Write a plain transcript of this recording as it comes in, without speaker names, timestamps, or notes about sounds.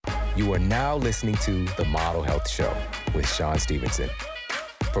You are now listening to The Model Health Show with Sean Stevenson.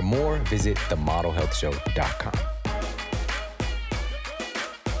 For more, visit themodelhealthshow.com.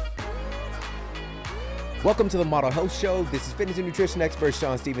 Welcome to The Model Health Show. This is fitness and nutrition expert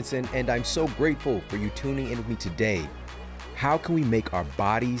Sean Stevenson, and I'm so grateful for you tuning in with me today. How can we make our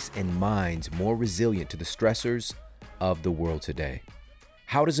bodies and minds more resilient to the stressors of the world today?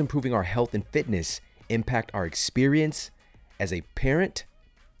 How does improving our health and fitness impact our experience as a parent,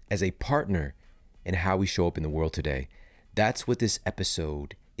 as a partner, and how we show up in the world today? That's what this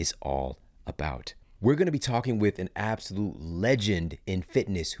episode is all about. We're going to be talking with an absolute legend in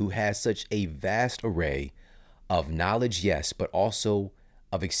fitness who has such a vast array of knowledge, yes, but also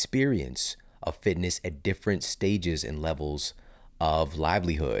of experience of fitness at different stages and levels of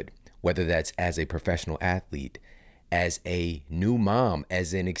livelihood, whether that's as a professional athlete, as a new mom,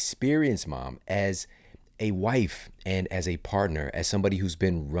 as an experienced mom, as a wife, and as a partner, as somebody who's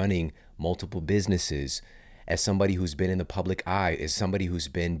been running multiple businesses, as somebody who's been in the public eye, as somebody who's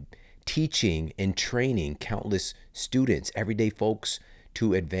been teaching and training countless students, everyday folks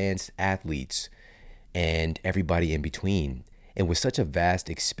to advanced athletes, and everybody in between. And with such a vast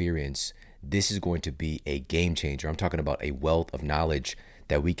experience, this is going to be a game changer. I'm talking about a wealth of knowledge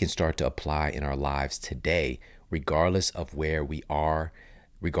that we can start to apply in our lives today, regardless of where we are,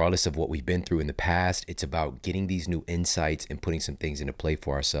 regardless of what we've been through in the past. It's about getting these new insights and putting some things into play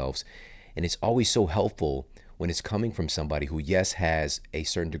for ourselves. And it's always so helpful when it's coming from somebody who, yes, has a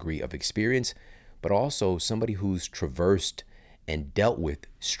certain degree of experience, but also somebody who's traversed and dealt with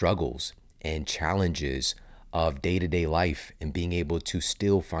struggles and challenges of day-to-day life and being able to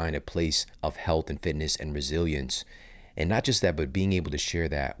still find a place of health and fitness and resilience. And not just that, but being able to share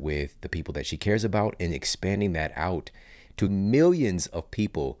that with the people that she cares about and expanding that out to millions of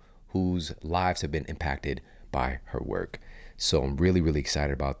people whose lives have been impacted by her work. So I'm really, really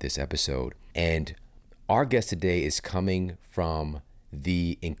excited about this episode. And our guest today is coming from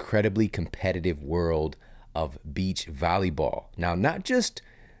the incredibly competitive world of beach volleyball. Now, not just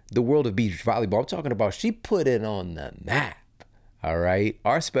the world of beach volleyball, I'm talking about she put it on the map. All right.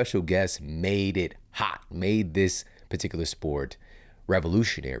 Our special guest made it hot, made this particular sport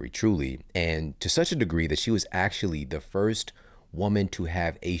revolutionary, truly, and to such a degree that she was actually the first woman to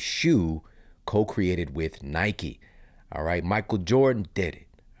have a shoe co-created with Nike. All right, Michael Jordan did it.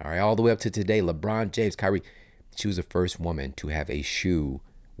 All right, all the way up to today, LeBron James, Kyrie, she was the first woman to have a shoe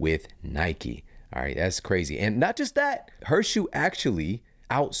with Nike. All right, that's crazy. And not just that, her shoe actually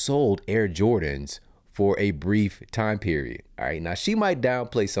outsold Air Jordans for a brief time period. All right, now she might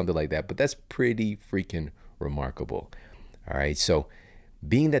downplay something like that, but that's pretty freaking remarkable. All right, so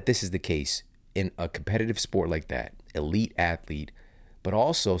being that this is the case in a competitive sport like that, elite athlete, but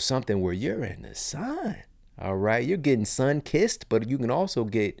also something where you're in the sun, all right, you're getting sun kissed, but you can also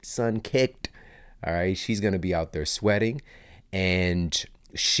get sun kicked. All right, she's going to be out there sweating. And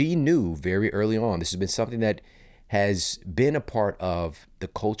she knew very early on, this has been something that has been a part of the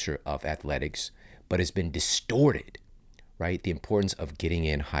culture of athletics, but has been distorted, right? The importance of getting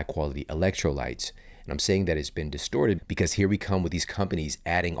in high quality electrolytes. And I'm saying that it's been distorted because here we come with these companies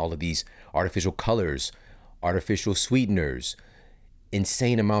adding all of these artificial colors, artificial sweeteners,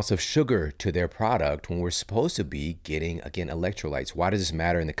 insane amounts of sugar to their product when we're supposed to be getting, again, electrolytes. Why does this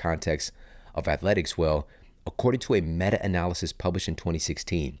matter in the context of athletics? Well, according to a meta-analysis published in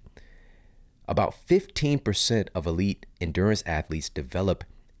 2016, about 15% of elite endurance athletes develop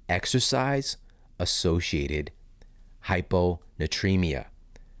exercise-associated hyponatremia.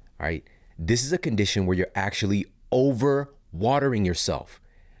 All right. This is a condition where you're actually over-watering yourself.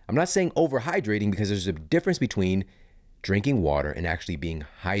 I'm not saying over-hydrating because there's a difference between drinking water and actually being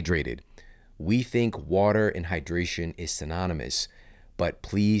hydrated. We think water and hydration is synonymous, but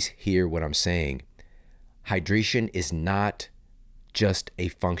please hear what I'm saying. Hydration is not just a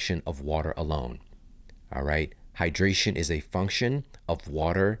function of water alone. All right. Hydration is a function of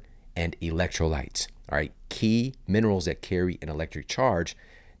water and electrolytes. All right. Key minerals that carry an electric charge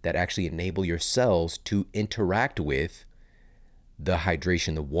that actually enable your cells to interact with the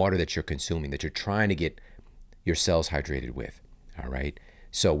hydration, the water that you're consuming, that you're trying to get your cells hydrated with. All right.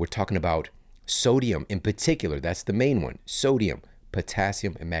 So we're talking about sodium in particular. That's the main one. Sodium,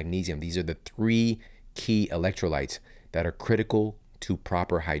 potassium, and magnesium. These are the three key electrolytes that are critical to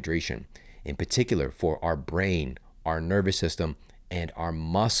proper hydration, in particular for our brain, our nervous system, and our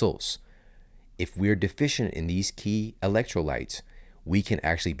muscles. If we're deficient in these key electrolytes, we can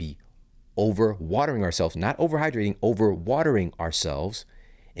actually be over-watering ourselves, not overhydrating, over-watering ourselves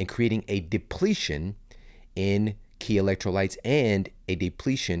and creating a depletion in key electrolytes and a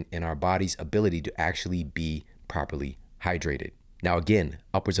depletion in our body's ability to actually be properly hydrated. Now, again,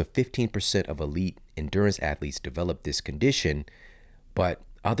 upwards of 15% of elite endurance athletes develop this condition, but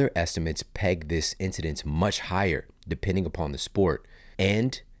other estimates peg this incidence much higher depending upon the sport.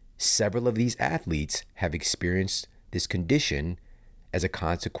 And several of these athletes have experienced this condition as a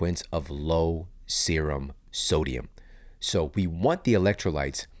consequence of low serum sodium. So we want the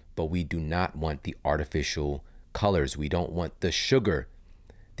electrolytes, but we do not want the artificial colors. We don't want the sugar,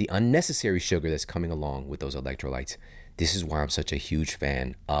 the unnecessary sugar that's coming along with those electrolytes. This is why I'm such a huge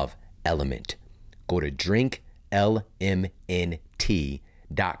fan of Element. Go to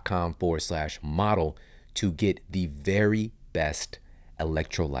drinklmnt.com/model to get the very best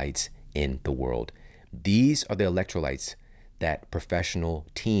electrolytes in the world. These are the electrolytes that professional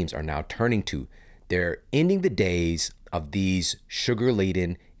teams are now turning to. They're ending the days of these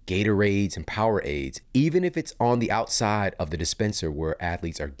sugar-laden Gatorades and Powerades, even if it's on the outside of the dispenser where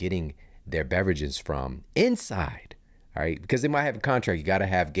athletes are getting their beverages from, inside, all right? Because they might have a contract, you got to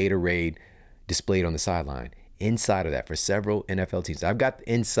have Gatorade displayed on the sideline. Inside of that, for several NFL teams, I've got the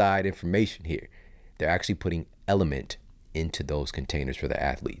inside information here. They're actually putting Element into those containers for the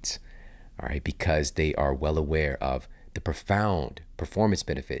athletes, all right? Because they are well aware of the profound performance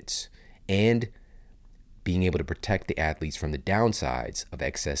benefits and being able to protect the athletes from the downsides of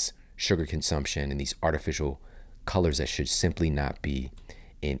excess sugar consumption and these artificial colors that should simply not be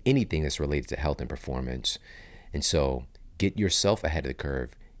in anything that's related to health and performance. And so get yourself ahead of the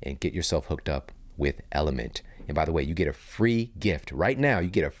curve and get yourself hooked up with Element. And by the way, you get a free gift right now. You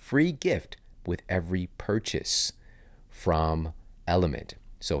get a free gift with every purchase from Element.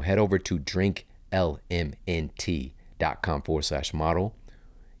 So head over to drinklmnt.com/model.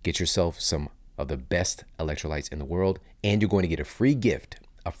 Get yourself some of the best electrolytes in the world, and you're going to get a free gift,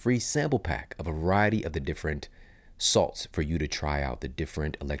 a free sample pack of a variety of the different salts for you to try out, the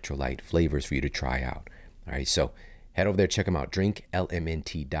different electrolyte flavors for you to try out. All right, so head over there, check them out,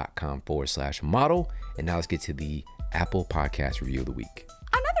 drinklmnt.com/model. And now let's get to the Apple Podcast Review of the Week.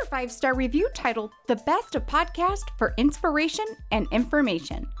 Another 5-star review titled The Best of Podcast for Inspiration and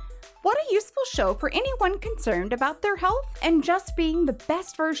Information. What a useful show for anyone concerned about their health and just being the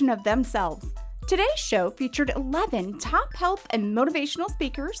best version of themselves. Today's show featured 11 top health and motivational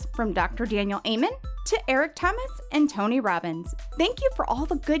speakers, from Dr. Daniel Amen to Eric Thomas and Tony Robbins. Thank you for all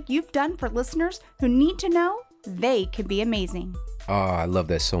the good you've done for listeners who need to know they can be amazing. Oh, I love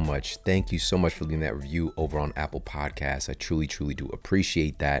that so much. Thank you so much for leaving that review over on Apple Podcasts. I truly, truly do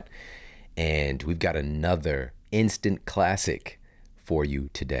appreciate that. And we've got another instant classic for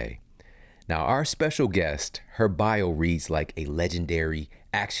you today. Now, our special guest, her bio reads like a legendary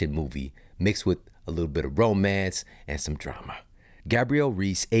action movie mixed with a little bit of romance and some drama. Gabrielle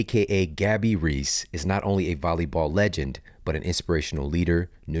Reece, aka Gabby Reece, is not only a volleyball legend, but an inspirational leader,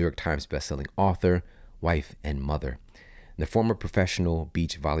 New York Times bestselling author, wife, and mother. The former professional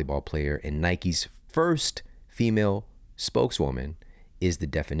beach volleyball player and Nike's first female spokeswoman is the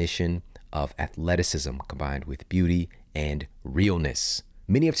definition of athleticism combined with beauty and realness.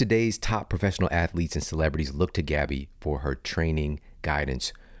 Many of today's top professional athletes and celebrities look to Gabby for her training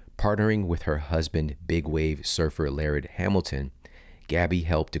guidance. Partnering with her husband, big wave surfer Laird Hamilton, Gabby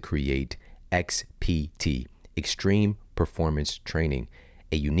helped to create XPT, Extreme Performance Training,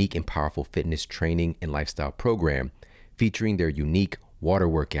 a unique and powerful fitness training and lifestyle program featuring their unique water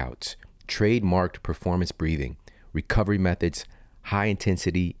workouts, trademarked performance breathing, recovery methods, high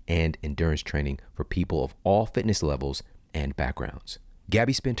intensity, and endurance training for people of all fitness levels and backgrounds.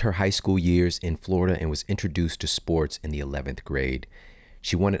 Gabby spent her high school years in Florida and was introduced to sports in the 11th grade.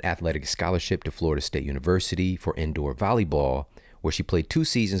 She won an athletic scholarship to Florida State University for indoor volleyball, where she played 2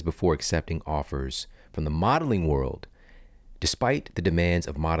 seasons before accepting offers from the modeling world. Despite the demands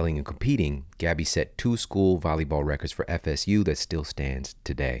of modeling and competing, Gabby set 2 school volleyball records for FSU that still stands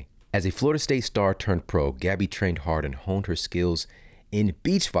today. As a Florida State star turned pro, Gabby trained hard and honed her skills in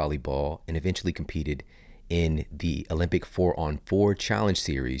beach volleyball and eventually competed in the Olympic 4-on-4 Challenge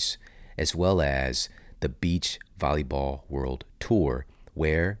Series, as well as the Beach Volleyball World Tour,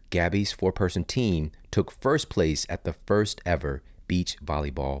 where Gabby's 4-person team took first place at the first ever Beach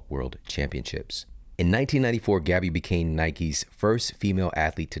Volleyball World Championships. In 1994, Gabby became Nike's first female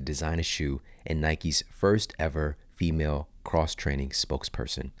athlete to design a shoe and Nike's first ever female cross-training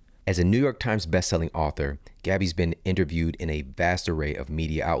spokesperson. As a New York Times bestselling author, Gabby's been interviewed in a vast array of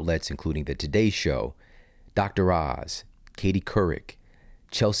media outlets, including The Today Show, Dr. Oz, Katie Couric,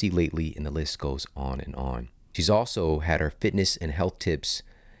 Chelsea Lately, and the list goes on and on. She's also had her fitness and health tips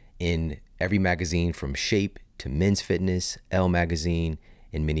in every magazine from Shape to Men's Fitness, Elle Magazine,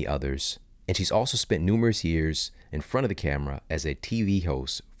 and many others. And she's also spent numerous years in front of the camera as a TV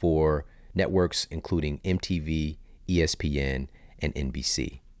host for networks including MTV, ESPN, and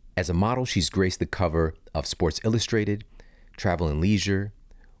NBC. As a model, she's graced the cover of Sports Illustrated, Travel and Leisure,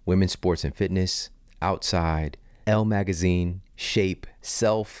 Women's Sports and Fitness, Outside, Elle Magazine, Shape,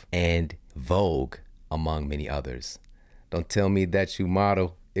 Self, and Vogue, among many others. Don't tell me that you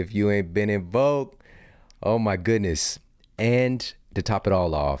model if you ain't been in Vogue. Oh my goodness. And to top it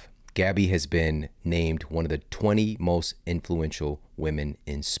all off, Gabby has been named one of the 20 most influential women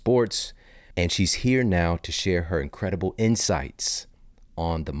in sports. And she's here now to share her incredible insights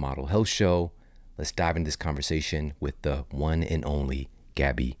on the Model Health Show. Let's dive into this conversation with the one and only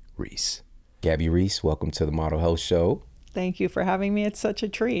Gabby Reece. Gabby Reece, welcome to the Model Health Show. Thank you for having me. It's such a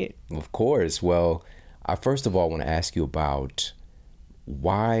treat. Of course. Well, I first of all want to ask you about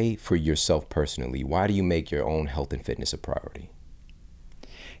why, for yourself personally, why do you make your own health and fitness a priority?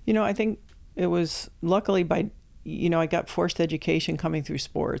 You know, I think it was luckily I got forced education coming through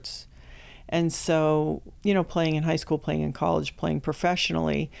sports. And so, playing in high school, playing in college, playing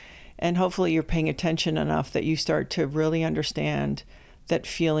professionally, and hopefully you're paying attention enough that you start to really understand that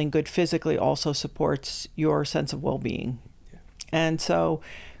feeling good physically also supports your sense of well-being. Yeah. And so,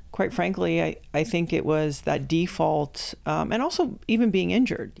 quite frankly, I think it was that default, and also even being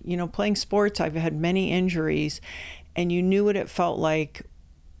injured. Playing sports, I've had many injuries, and you knew what it felt like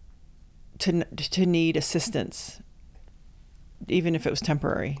to need assistance, even if it was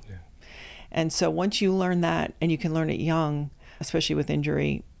temporary. Yeah. And so once you learn that, and you can learn it young, especially with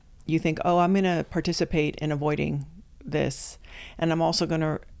injury, you think, oh, I'm going to participate in avoiding this. And I'm also going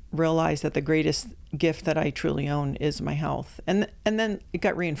to realize that the greatest gift that I truly own is my health. And then it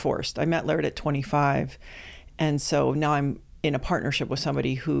got reinforced. I met Laird at 25. And so now I'm in a partnership with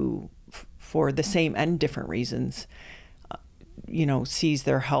somebody who, for the same and different reasons, sees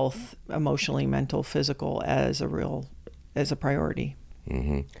their health, emotionally, mental, physical, as a priority.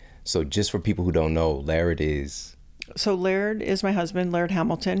 Mm-hmm. So just for people who don't know, Laird is? So Laird is my husband, Laird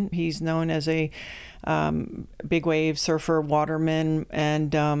Hamilton. He's known as a big wave surfer, waterman,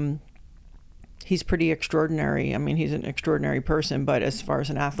 and he's pretty extraordinary. I mean, he's an extraordinary person, but as far as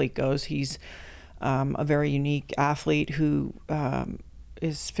an athlete goes, he's a very unique athlete who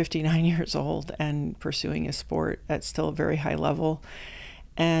is 59 years old and pursuing his sport at still a very high level.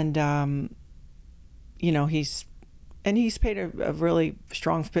 And, he's paid a really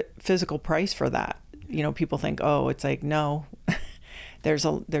strong physical price for that. People think, oh, it's like, no, there's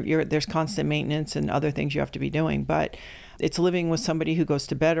constant maintenance and other things you have to be doing, but it's living with somebody who goes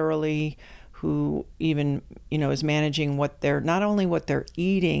to bed early, who even, is managing not only what they're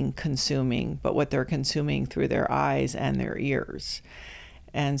eating, consuming, but what they're consuming through their eyes and their ears.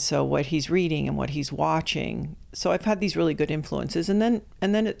 And so what he's reading and what he's watching. So I've had these really good influences, and then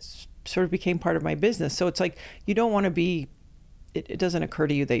it's sort of became part of my business. So it's like, you don't want to be, it doesn't occur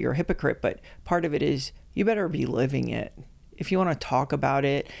to you that you're a hypocrite, but part of it is you better be living it. If you want to talk about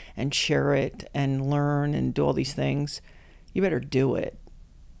it and share it and learn and do all these things, you better do it.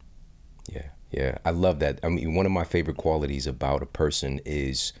 Yeah. I love that. I mean, one of my favorite qualities about a person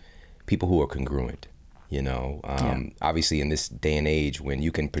is people who are congruent. Obviously in this day and age when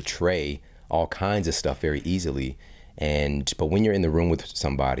you can portray all kinds of stuff very easily, but when you're in the room with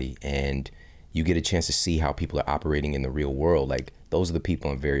somebody and you get a chance to see how people are operating in the real world, like those are the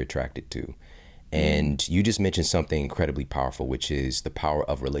people I'm very attracted to. And you just mentioned something incredibly powerful, which is the power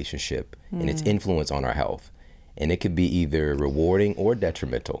of relationship and its influence on our health. And it could be either rewarding or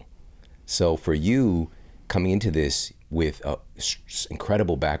detrimental. So for you coming into this with an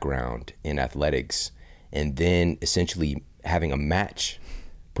incredible background in athletics and then essentially having a match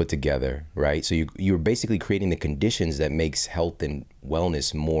put together, right? So you're basically creating the conditions that makes health and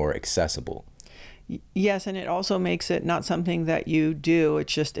wellness more accessible. Yes, and it also makes it not something that you do, it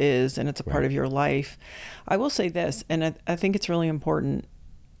just is, and it's a part of your life. I will say this, and I think it's really important.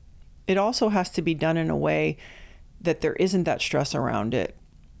 It also has to be done in a way that there isn't that stress around it,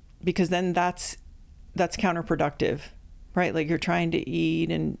 because then that's counterproductive, right? Like you're trying to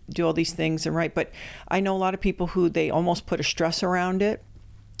eat and do all these things, but I know a lot of people who they almost put a stress around it,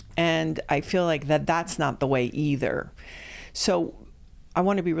 and I feel like that's not the way either. So I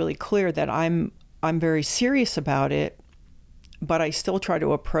want to be really clear that I'm very serious about it, but I still try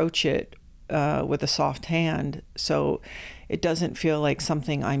to approach it with a soft hand so it doesn't feel like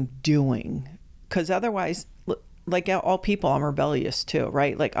something I'm doing. Because otherwise, like all people, I'm rebellious too,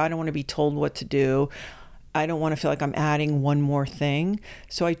 right? Like I don't want to be told what to do. I don't want to feel like I'm adding one more thing.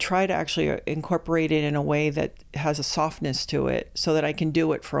 So I try to actually incorporate it in a way that has a softness to it so that I can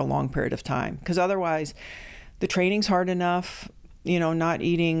do it for a long period of time. Because otherwise, the training's hard enough, not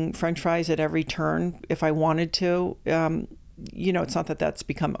eating French fries at every turn if I wanted to. it's not that that's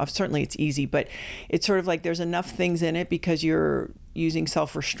become, certainly it's easy, but it's sort of like there's enough things in it because you're using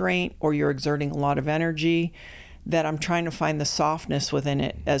self-restraint or you're exerting a lot of energy that I'm trying to find the softness within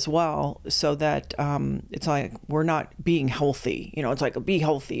it as well, so that it's like we're not being healthy. It's like, be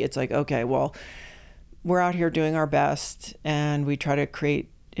healthy. It's like, okay, well, we're out here doing our best and we try to create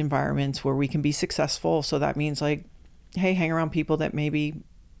environments where we can be successful. So that means like, hey, hang around people that maybe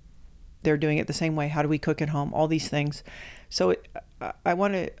they're doing it the same way. How do we cook at home? All these things. So I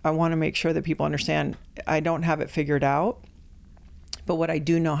want to make sure that people understand I don't have it figured out, but what I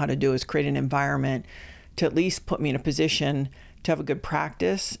do know how to do is create an environment to at least put me in a position to have a good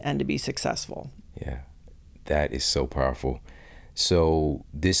practice and to be successful. Yeah, that is so powerful. So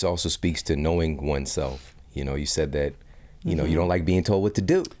this also speaks to knowing oneself. You said that, you don't like being told what to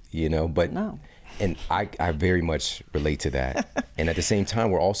do, but no. And I very much relate to that. And at the same time,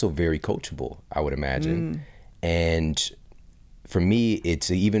 we're also very coachable, I would imagine. And for me,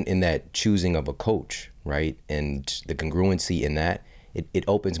 it's even in that choosing of a coach, right? And the congruency in that, it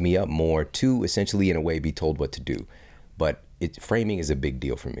opens me up more to essentially, in a way, be told what to do. But framing is a big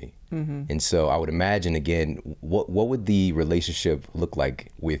deal for me. And so I would imagine, again, what would the relationship look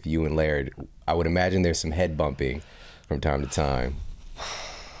like with you and Laird? I would imagine there's some head bumping from time to time.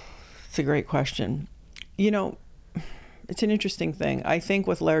 It's a great question. It's an interesting thing. I think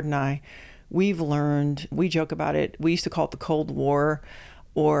with Laird and I, we've learned, we joke about it. We used to call it the Cold War,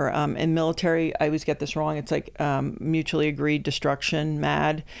 or in military, I always get this wrong. It's like mutually agreed destruction,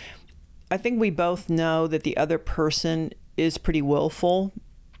 MAD. I think we both know that the other person is pretty willful.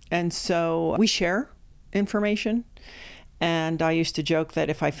 And so we share information. And I used to joke that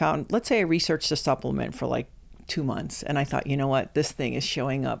if I found, let's say I researched a supplement for like 2 months and I thought, you know what, this thing is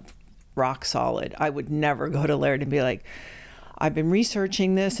showing up rock solid, I would never go to Laird and be like, I've been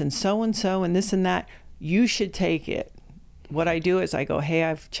researching this and so and this and that. You should take it. What I do is I go, hey,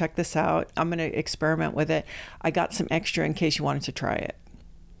 I've checked this out. I'm going to experiment with it. I got some extra in case you wanted to try it.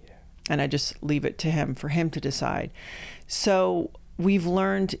 Yeah. And I just leave it to him for him to decide. So we've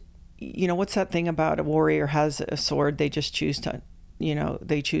learned, what's that thing about a warrior has a sword, they just choose to,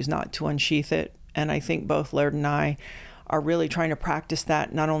 they choose not to unsheath it. And I think both Laird and I are really trying to practice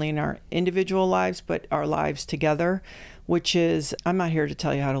that, not only in our individual lives, but our lives together, which is, I'm not here to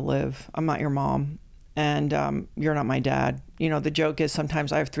tell you how to live. I'm not your mom. And you're not my dad. The joke is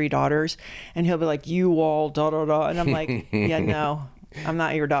sometimes I have 3 daughters and he'll be like, you all, da, da, da. And I'm like, yeah, no, I'm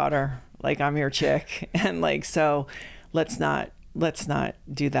not your daughter. Like, I'm your chick. And like, so let's not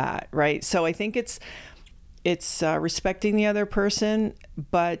do that. Right. So I think it's respecting the other person,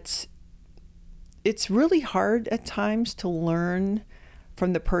 but it's really hard at times to learn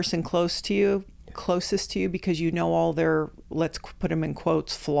from the person closest to you, because you know all their, let's put them in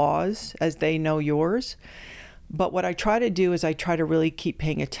quotes, flaws, as they know yours. But what I try to do is I try to really keep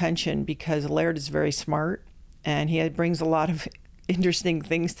paying attention, because Laird is very smart and he brings a lot of interesting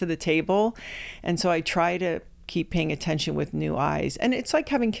things to the table. And so I try to keep paying attention with new eyes. And it's like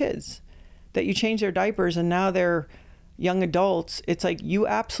having kids that you change their diapers and now they're young adults. It's like you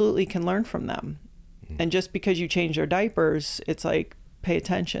absolutely can learn from them. And just because you change their diapers, it's like, pay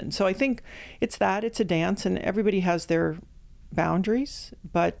attention. So I think it's a dance, and everybody has their boundaries,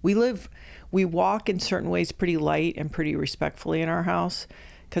 but we walk in certain ways pretty light and pretty respectfully in our house,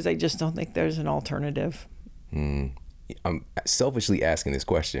 because I just don't think there's an alternative. I'm selfishly asking this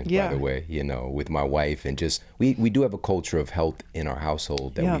question, by the way, with my wife, and just, we do have a culture of health in our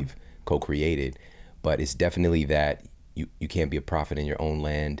household that we've co-created, but it's definitely that you can't be a prophet in your own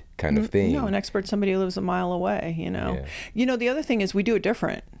land kind of thing. No, an expert, somebody who lives a mile away, Yeah. The other thing is we do it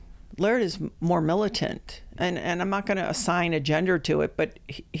different. Laird is more militant, and I'm not going to assign a gender to it, but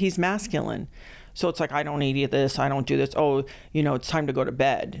he's masculine. So it's like, I don't eat this, I don't do this. Oh, it's time to go to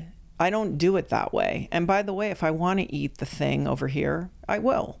bed. I don't do it that way. And by the way, if I want to eat the thing over here, I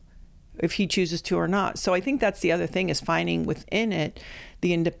will, if he chooses to or not. So I think that's the other thing, is finding within it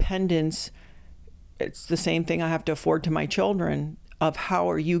the independence. It's the same thing I have to afford to my children, of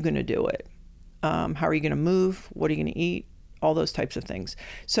how are you going to do it? How are you going to move? What are you going to eat? All those types of things.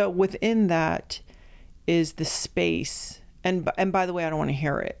 So within that is the space. And by the way, I don't want to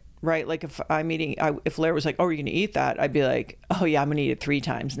hear it, right? Like if if Laird was like, oh, are you going to eat that? I'd be like, oh yeah, I'm going to eat it 3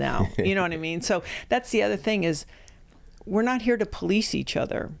 times now. You know what I mean? So that's the other thing, is we're not here to police each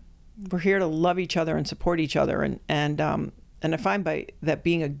other. We're here to love each other and support each other. And I find by that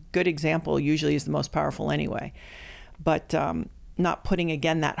being a good example usually is the most powerful anyway. But not putting,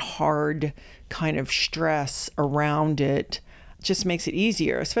 again, that hard kind of stress around it just makes it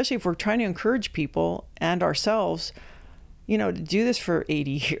easier, especially if we're trying to encourage people and ourselves, to do this for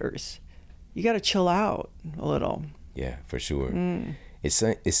 80 years. You got to chill out a little. Yeah, for sure.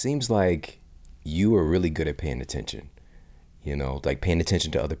 It seems like you are really good at paying attention, like paying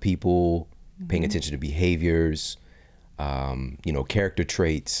attention to other people, paying attention to behaviors, character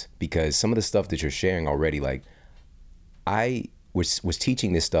traits, because some of the stuff that you're sharing already, like I was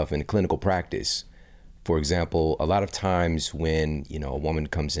teaching this stuff in clinical practice. For example, a lot of times when, a woman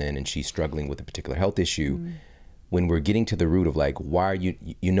comes in and she's struggling with a particular health issue, when we're getting to the root of like, why are you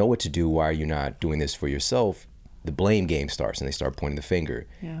know what to do, why are you not doing this for yourself? The blame game starts and they start pointing the finger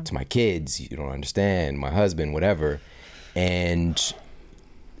to my kids. You don't understand, my husband, whatever. And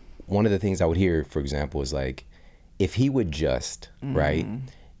one of the things I would hear, for example, is like, if he would just, right?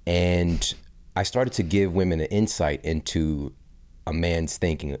 And I started to give women an insight into a man's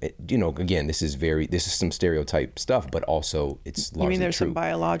thinking. Again, this is some stereotype stuff, but also it's largely You mean there's true. some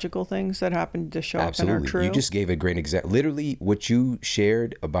biological things that happen to show up and are true? You just gave a great example. Literally, what you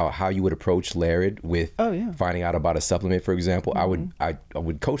shared about how you would approach Laird with finding out about a supplement, for example, I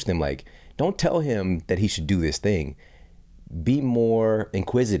would coach them like, don't tell him that he should do this thing. Be more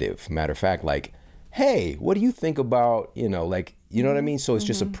inquisitive. Matter of fact, like, hey, what do you think about, you know what I mean? So it's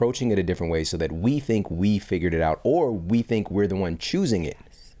just approaching it a different way so that we think we figured it out, or we think we're the one choosing it.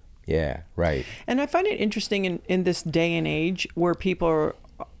 Yeah, right. And I find it interesting in this day and age where people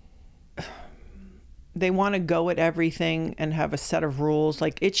they want to go at everything and have a set of rules,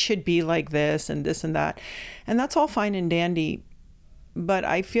 like it should be like this and that. And that's all fine and dandy. But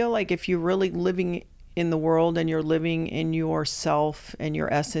I feel like if you're really living in the world and you're living in yourself and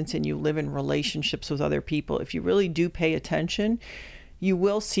your essence and you live in relationships with other people, if you really do pay attention, you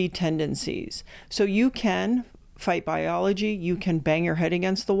will see tendencies. So you can fight biology, you can bang your head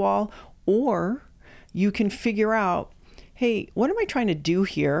against the wall, or you can figure out, hey, what am I trying to do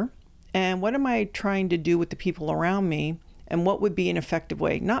here? And what am I trying to do with the people around me? And what would be an effective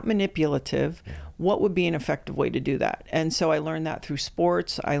way, not manipulative, what would be an effective way to do that? And so I learned that through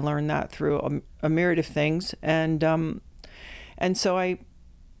sports. I learned that through a myriad of things. And so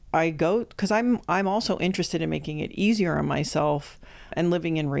I go, because I'm also interested in making it easier on myself and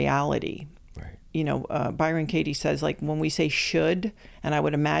living in reality. Right. Byron Katie says, like, when we say should, and I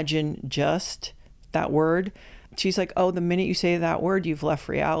would imagine just that word, she's like, oh, the minute you say that word, you've left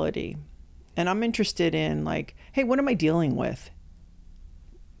reality. And I'm interested in like, hey, what am I dealing with?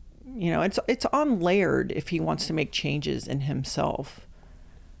 It's on Laird if he wants to make changes in himself.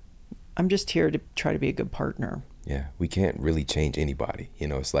 I'm just here to try to be a good partner. Yeah, we can't really change anybody.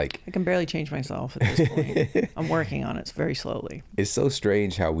 It's like... I can barely change myself at this point. I'm working on it very slowly. It's so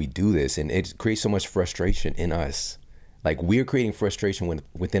strange how we do this, and it creates so much frustration in us. Like, we're creating frustration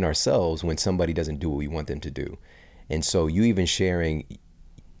within ourselves when somebody doesn't do what we want them to do. And so you even sharing...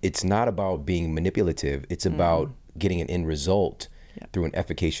 It's not about being manipulative. It's about getting an end result through an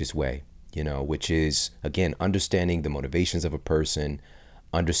efficacious way, which is, again, understanding the motivations of a person,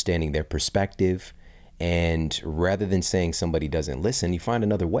 understanding their perspective. And rather than saying somebody doesn't listen, you find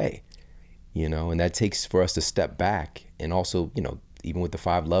another way, and that takes for us to step back. And also, even with the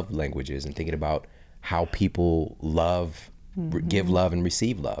 5 love languages and thinking about how people love, give love and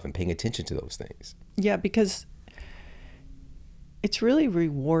receive love, and paying attention to those things. Yeah, because it's really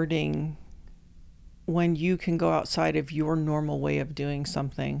rewarding when you can go outside of your normal way of doing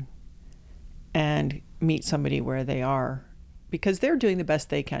something and meet somebody where they are, because they're doing the best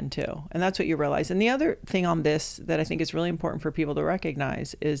they can too. And that's what you realize. And the other thing on this that I think is really important for people to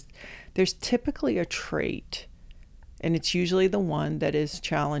recognize is there's typically a trait, and it's usually the one that is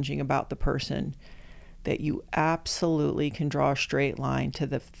challenging about the person, that you absolutely can draw a straight line to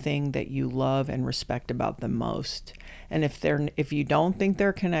the thing that you love and respect about them most. And if you don't think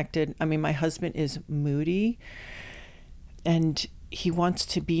they're connected, I mean, my husband is moody and he wants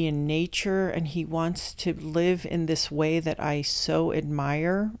to be in nature and he wants to live in this way that I so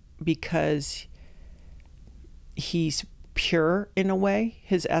admire because he's pure in a way.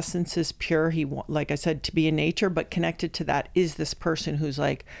 His essence is pure. He, like I said, to be in nature, but connected to that is this person who's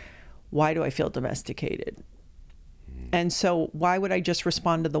like, why do I feel domesticated? And so why would I just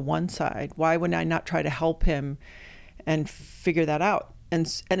respond to the one side? Why would I not try to help him and figure that out? And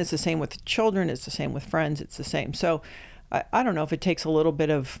it's the same with children. It's the same with friends. It's the same. So I don't know if it takes a little bit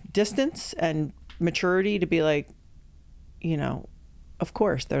of distance and maturity to be like, of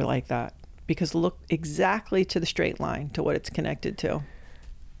course they're like that, because look exactly to the straight line to what it's connected to.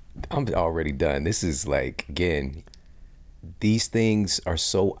 I'm already done. This is like, again, these things are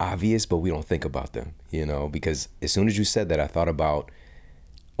so obvious, but we don't think about them, because as soon as you said that, I thought about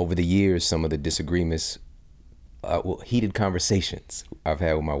over the years, some of the disagreements, heated conversations I've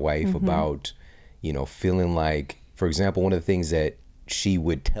had with my wife about, feeling like, for example, one of the things that she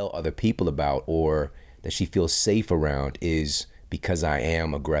would tell other people about or that she feels safe around is because I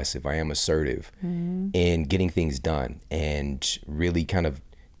am aggressive, I am assertive in getting things done, and really kind of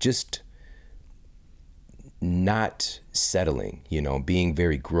just not settling, being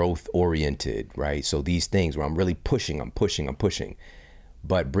very growth oriented, right? So these things where I'm really pushing, I'm pushing,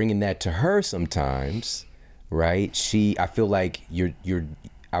 but bringing that to her sometimes, right? I feel like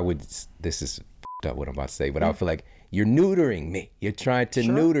this is f***ed up what I'm about to say, but I feel like you're neutering me. You're trying to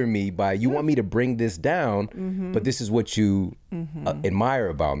neuter me you want me to bring this down, but this is what you admire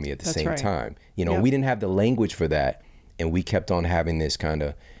about me at the same time. We didn't have the language for that, and we kept on having this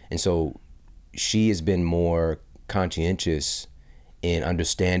and so she has been more conscientious in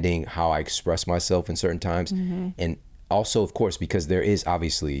understanding how I express myself in certain times. And also, of course, because there is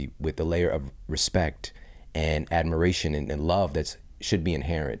obviously with the layer of respect and admiration and love that should be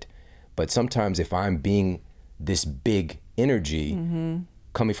inherent. But sometimes if I'm being this big energy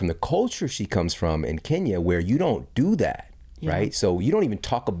coming from the culture she comes from in Kenya, where you don't do that, right? So you don't even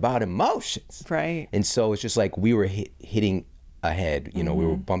talk about emotions. Right. And so it's just like we were hitting a head, we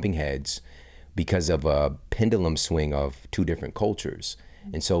were bumping heads because of a pendulum swing of two different cultures.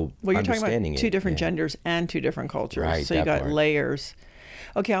 And so you're talking about two different genders and two different cultures. Right, so you got layers.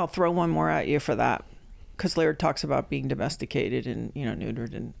 Okay, I'll throw one more at you for that. Because Laird talks about being domesticated and,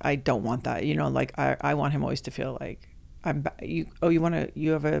 neutered, and I don't want that. Like I want him always to feel like you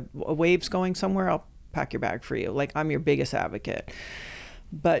have waves going somewhere, I'll pack your bag for you. Like I'm your biggest advocate.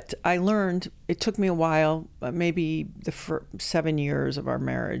 But I learned, it took me a while, maybe the 7 years of our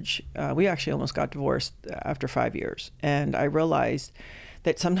marriage. We actually almost got divorced after 5 years. And I realized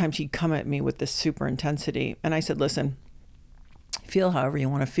that sometimes he'd come at me with this super intensity. And I said, listen, feel however you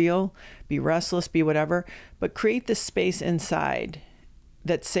want to feel, be restless, be whatever, but create this space inside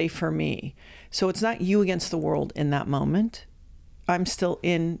that's safe for me. So it's not you against the world in that moment. I'm still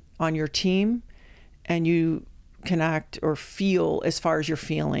on your team, and you can act or feel as far as your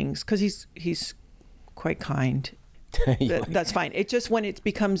feelings, because he's quite kind. That's fine. It's just when it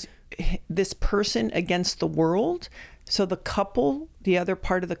becomes this person against the world, so the other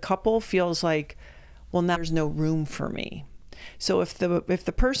part of the couple feels like, well, now there's no room for me. So if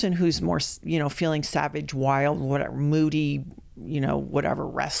the person who's more, feeling savage, wild, whatever, moody, whatever,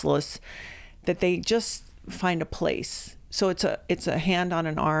 restless, that they just find a place. So it's a hand on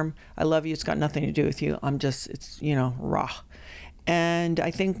an arm. I love you. It's got nothing to do with you. It's raw. And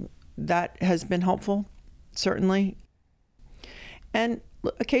I think that has been helpful, certainly. And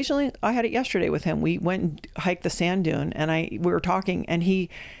occasionally, I had it yesterday with him. We went and hiked the sand dune, and we were talking, and he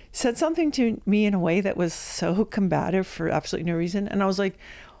said something to me in a way that was so combative for absolutely no reason. And I was like,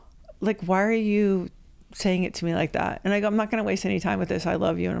 why are you saying it to me like that? And I go, I'm not going to waste any time with this. I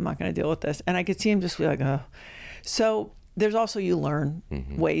love you, and I'm not going to deal with this. And I could see him just be like, oh. So there's also, you learn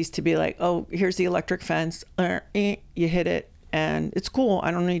ways to be like, oh, here's the electric fence. You hit it, and it's cool.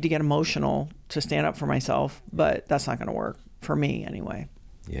 I don't need to get emotional to stand up for myself, but that's not going to work for me anyway.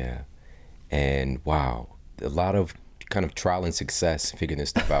 Yeah. And wow, a lot of kind of trial and success figuring this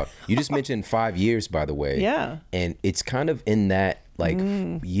stuff out. You just mentioned 5 years, by the way. Yeah. And it's kind of in that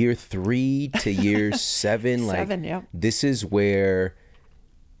year 3 to year 7. Seven, yeah. This is where,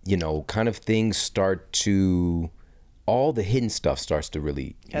 kind of things start to, all the hidden stuff starts to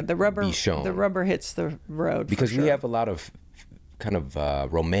really be shown. The rubber hits the road. Because we have a lot of kind of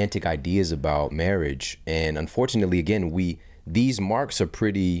romantic ideas about marriage. And unfortunately, again, these marks are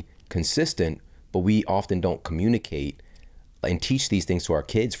pretty consistent, but we often don't communicate and teach these things to our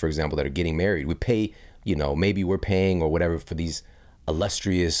kids, for example, that are getting married. We pay, maybe we're paying or whatever for these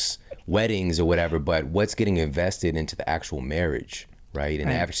illustrious weddings or whatever, but what's getting invested into the actual marriage, right? And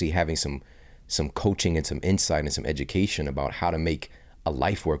actually having some coaching and some insight and some education about how to make a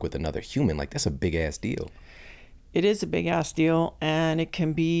life work with another human, that's a big ass deal. It is a big ass deal, and it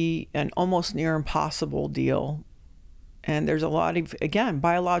can be an almost near impossible deal. And there's a lot of, again,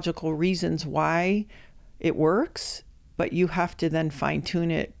 biological reasons why it works, but you have to then fine tune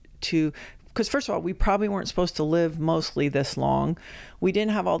it because first of all, we probably weren't supposed to live mostly this long. We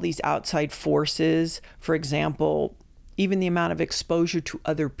didn't have all these outside forces. For example, even the amount of exposure to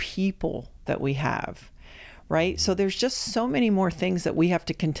other people that we have, right? So there's just so many more things that we have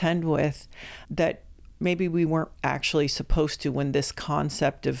to contend with that maybe we weren't actually supposed to, when this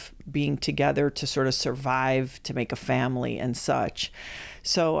concept of being together to sort of survive, to make a family and such.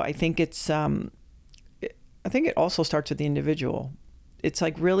 So I think it also starts with the individual. It's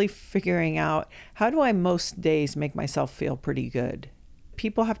like really figuring out, how do I most days make myself feel pretty good?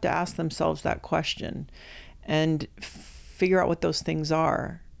 People have to ask themselves that question and figure out what those things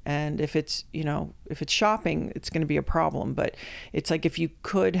are. And if it's, if it's shopping, it's going to be a problem. But it's like, if you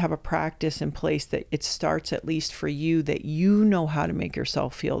could have a practice in place that it starts at least for you, that you know how to make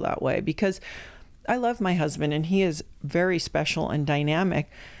yourself feel that way. Because I love my husband and he is very special and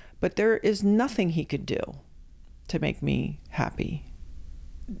dynamic, but there is nothing he could do to make me happy.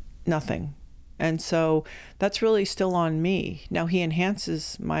 Nothing. And so that's really still on me. Now he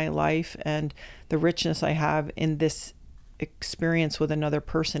enhances my life and the richness I have in this experience with another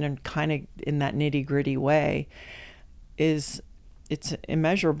person, and kind of in that nitty gritty way, it's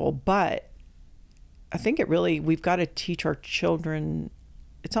immeasurable. But I think we've got to teach our children,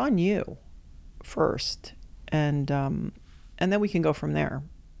 it's on you first. And then we can go from there,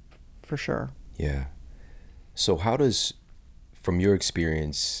 for sure. Yeah. So how does, from your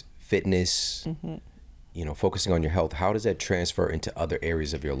experience, fitness, focusing on your health, how does that transfer into other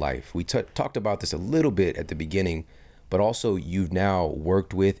areas of your life? We talked about this a little bit at the beginning, but also you've now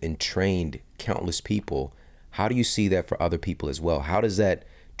worked with and trained countless people. How do you see that for other people as well? How does that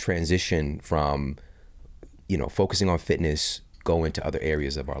transition from, focusing on fitness go into other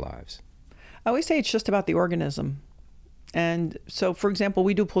areas of our lives? I always say it's just about the organism. And so, for example,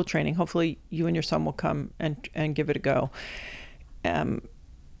 we do pool training. Hopefully you and your son will come and give it a go.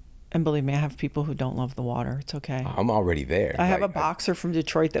 And believe me, I have people who don't love the water. It's okay. I'm already there. I have a boxer from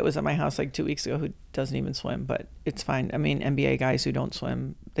Detroit that was at my house like 2 weeks ago who doesn't even swim, but it's fine. I mean, NBA guys who don't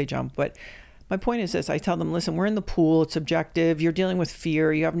swim, they jump. But my point is this. I tell them, listen, we're in the pool. It's objective. You're dealing with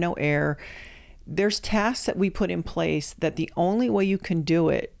fear. You have no air. There's tasks that we put in place that the only way you can do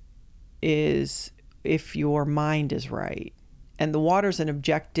it is if your mind is right. And the water's an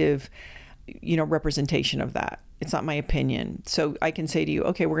objective, representation of that. It's not my opinion. So I can say to you,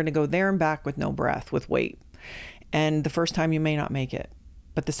 okay, we're going to go there and back with no breath, with weight. And the first time you may not make it,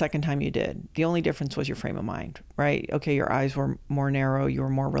 but the second time you did. The only difference was your frame of mind, right? Okay, your eyes were more narrow, you were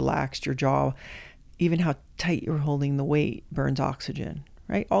more relaxed, your jaw, even how tight you're holding the weight burns oxygen,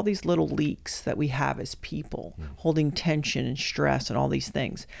 right? All these little leaks that we have as people, holding tension and stress and all these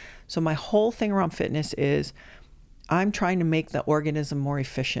things. So my whole thing around fitness is I'm trying to make the organism more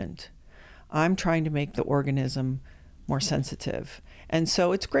efficient. I'm trying to make the organism more sensitive. And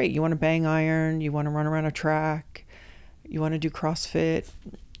so it's great. You want to bang iron, you want to run around a track, you want to do CrossFit,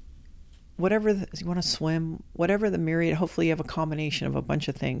 whatever, you want to swim, whatever the myriad, hopefully you have a combination of a bunch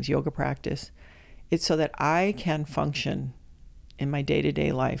of things, yoga practice. It's so that I can function in my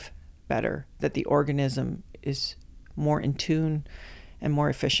day-to-day life better, that the organism is more in tune and more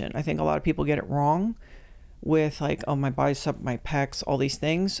efficient. I think a lot of people get it wrong with like, oh, my bicep, my pecs, all these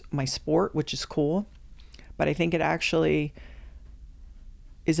things, my sport, which is cool. But I think it actually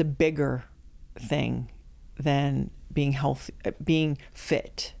is a bigger thing than being healthy, being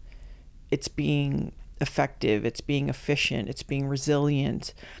fit. It's being effective. It's being efficient. It's being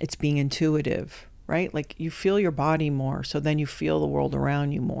resilient. It's being intuitive, right? Like you feel your body more, so then you feel the world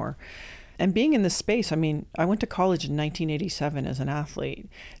around you more. And being in this space, I mean, I went to college in 1987 as an athlete.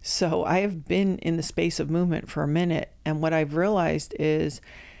 So I have been in the space of movement for a minute. And what I've realized is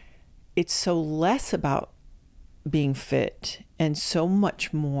it's so less about being fit and so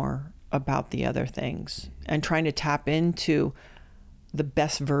much more about the other things and trying to tap into the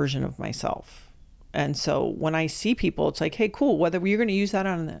best version of myself. And so when I see people, it's like, hey, cool, whether you're going to use that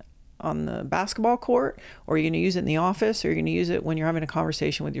on the basketball court, or you're going to use it in the office, or you're going to use it when you're having a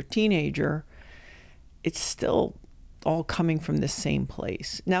conversation with your teenager, it's still all coming from the same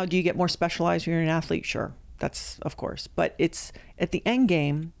place. Now, do you get more specialized when you're an athlete? Sure, that's of course. But it's at the end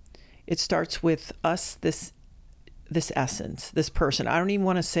game, it starts with us, this essence, this person. I don't even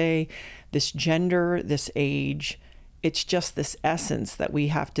want to say this gender, this age. It's just this essence that we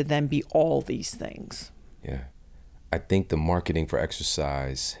have to then be all these things. Yeah. I think the marketing for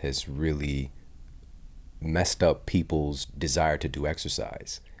exercise has really messed up people's desire to do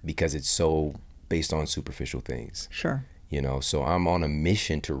exercise because it's so based on superficial things. Sure. So I'm on a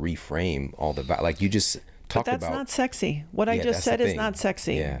mission to reframe all the, like you just talked about. But that's not sexy. What I just said is not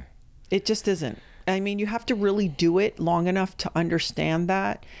sexy. Yeah. It just isn't. I mean, you have to really do it long enough to understand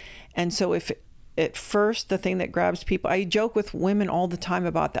that. And so if at first, the thing that grabs people, I joke with women all the time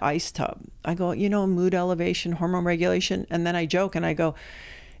about the ice tub. I go, mood elevation, hormone regulation. And then I joke and I go,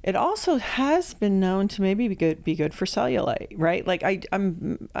 it also has been known to maybe be good for cellulite, right? Like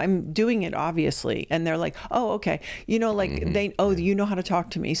I'm doing it obviously. And they're like, oh, okay. You know how to talk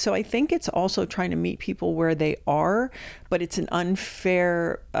to me. So I think it's also trying to meet people where they are, but it's an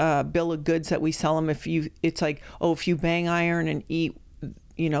unfair bill of goods that we sell them. It's like, oh, if you bang iron and eat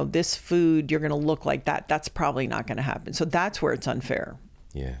this food, you're going to look like that. That's probably not going to happen. So that's where it's unfair.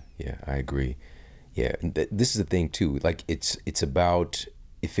 Yeah, I agree. Yeah, this is the thing too. Like it's about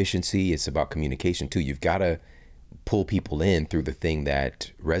efficiency. It's about communication too. You've got to pull people in through the thing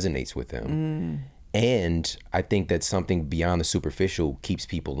that resonates with them. And I think that something beyond the superficial keeps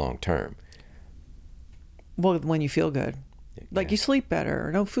people long term. Well, when you feel good, like you sleep better,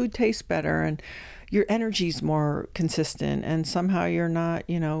 no food tastes better, and your energy's more consistent, and somehow you're not,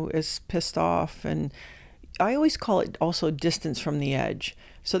 as pissed off. And I always call it also distance from the edge.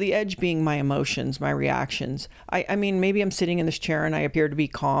 So the edge being my emotions, my reactions. I mean, maybe I'm sitting in this chair and I appear to be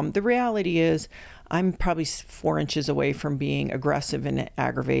calm. The reality is I'm probably 4 inches away from being aggressive and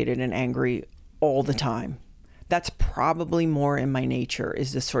aggravated and angry all the time. That's probably more in my nature,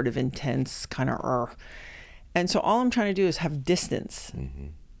 is this sort of intense kind of And so all I'm trying to do is have distance.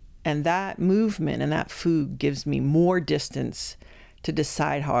 And that movement and that food gives me more distance to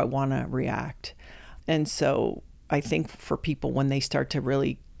decide how I want to react. And so I think for people, when they start to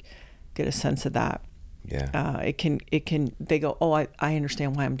really get a sense of that, they go, oh, I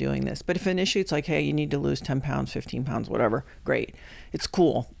understand why I'm doing this. But if an issue, it's like, hey, you need to lose 10 pounds, 15 pounds, whatever, great. It's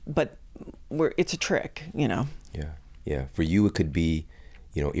cool. But it's a trick, Yeah. For you, it could be,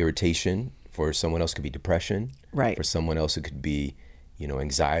 irritation. For someone else, it could be depression. Right. For someone else, it could be,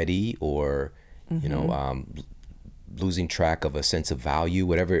 anxiety or, losing track of a sense of value,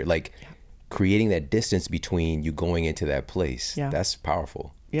 whatever, creating that distance between you going into that place. Yeah. That's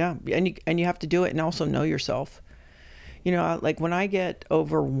powerful. Yeah. And you have to do it and also know yourself. Like when I get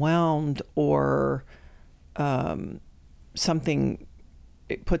overwhelmed or something,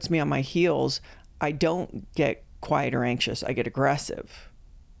 it puts me on my heels, I don't get quiet or anxious. I get aggressive.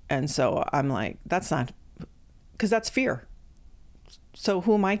 And so I'm like, that's not, because that's fear. So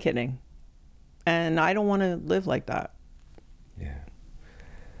who am I kidding? And I don't want to live like that. Yeah.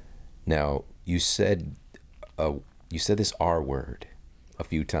 Now, you said this R word a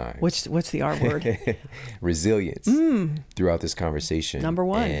few times. What's the R word? Resilience. Throughout this conversation. Number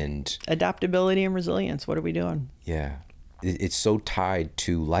one. And adaptability and resilience. What are we doing? Yeah. It's so tied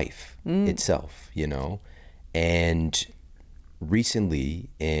to life itself, And recently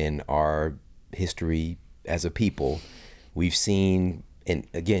in our history as a people, we've seen, and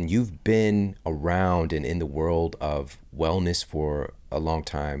again, you've been around and in the world of wellness for a long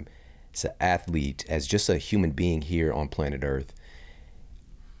time as an athlete, as just a human being here on planet Earth.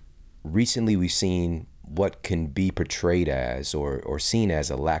 Recently, we've seen what can be portrayed as or seen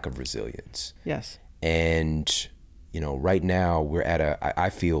as a lack of resilience. Yes. And, right now we're at I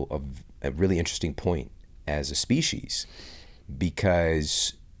feel a really interesting point as a species,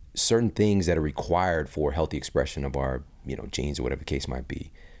 because certain things that are required for healthy expression of our, genes or whatever the case might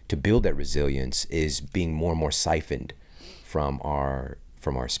be, to build that resilience is being more and more siphoned from our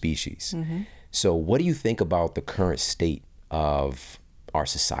species. So what do you think about the current state of our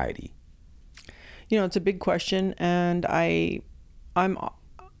society? It's a big question, and I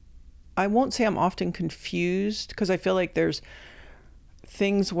won't say I'm often confused, because I feel like there's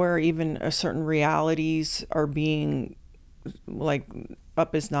things where even certain realities are being, like,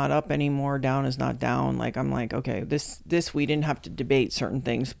 up is not up anymore, down is not down. Like, I'm like, okay, this we didn't have to debate certain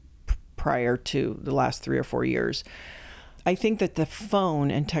things prior to the last 3 or 4 years. I think that the phone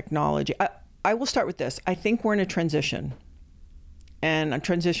and technology, I will start with this. I think we're in a transition, and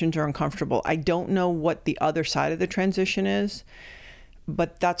transitions are uncomfortable. I don't know what the other side of the transition is,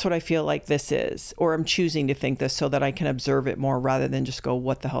 but that's what I feel like this is, or I'm choosing to think this so that I can observe it more rather than just go,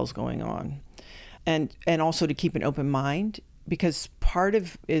 what the hell's going on? And also to keep an open mind, because part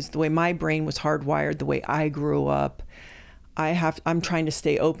of is the way my brain was hardwired, the way I grew up. I'm trying to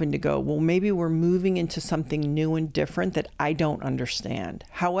stay open to go, well, maybe we're moving into something new and different that I don't understand.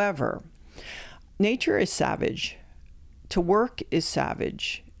 However, nature is savage. To work is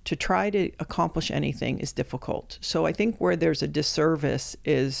savage. To try to accomplish anything is difficult. So I think where there's a disservice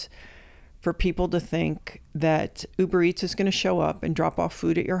is for people to think that Uber Eats is going to show up and drop off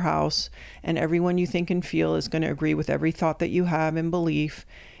food at your house, and everyone you think and feel is going to agree with every thought that you have and belief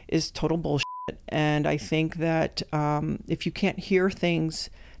is total bullshit. And I think that if you can't hear things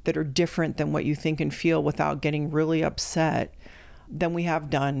that are different than what you think and feel without getting really upset, then we have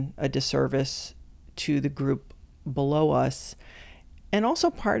done a disservice to the group below us. And also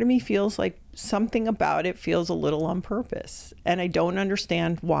part of me feels like something about it feels a little on purpose. And I don't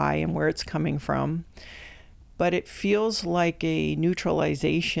understand why and where it's coming from. But it feels like a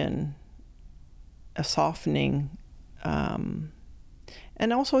neutralization, a softening, and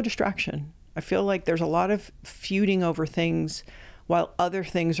also a distraction. I feel like there's a lot of feuding over things while other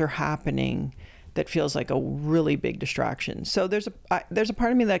things are happening that feels like a really big distraction. So there's a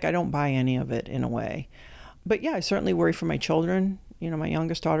part of me like I don't buy any of it in a way. But yeah, I certainly worry for my children. My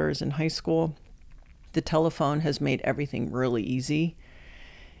youngest daughter is in high school. The telephone has made everything really easy.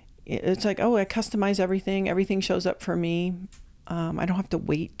 it's like, oh, I customize everything. Everything shows up for me. I don't have to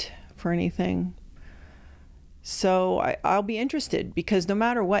wait for anything. So I'll be interested, because no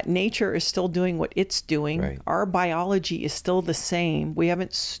matter what, nature is still doing what it's doing. Right. Our biology is still the same. We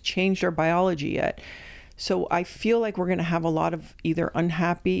haven't changed our biology yet. So I feel like we're going to have a lot of either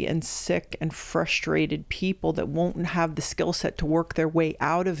unhappy and sick and frustrated people that won't have the skill set to work their way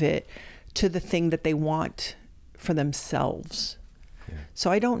out of it to the thing that they want for themselves. Yeah.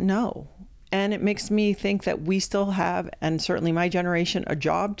 So I don't know. And it makes me think that we still have, and certainly my generation, a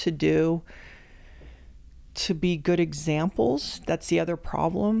job to do to be good examples. That's the other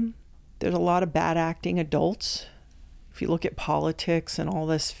problem. There's a lot of bad acting adults. If you look at politics and all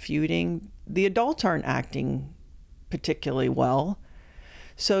this feuding, the adults aren't acting particularly well.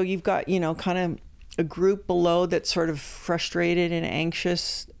 So you've got, kind of a group below that's sort of frustrated and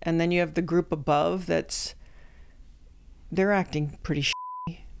anxious. And then you have the group above they're acting pretty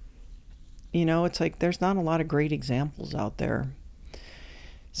shitty. It's like there's not a lot of great examples out there.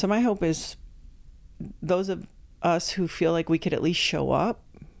 So my hope is those of us who feel like we could at least show up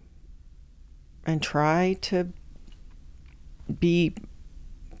and try to be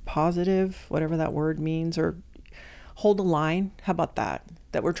positive, whatever that word means, or hold a line. How about that?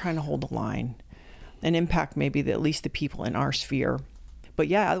 That we're trying to hold a line and impact maybe at least the people in our sphere. But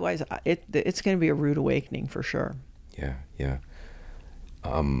yeah, otherwise it's going to be a rude awakening for sure. Yeah.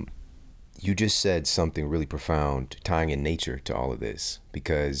 You just said something really profound, tying in nature to all of this,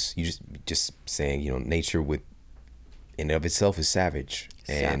 because you just saying, nature in and of itself is savage.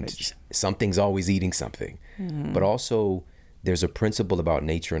 And something's always eating something. Mm-hmm. But also there's a principle about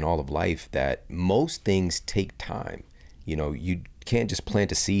nature and all of life that most things take time. You can't just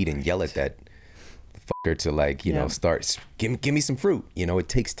plant a seed and yell at that fucker to start, give me some fruit. It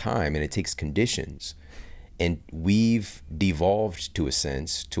takes time and it takes conditions. And we've devolved to a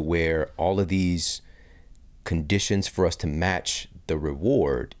sense to where all of these conditions for us to match the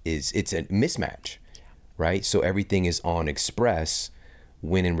reward it's a mismatch, right? So everything is on express,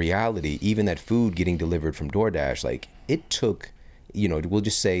 when in reality, even that food getting delivered from DoorDash, it took, we'll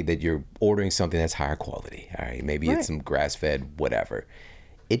just say that you're ordering something that's higher quality. All right, maybe It's some grass-fed, whatever.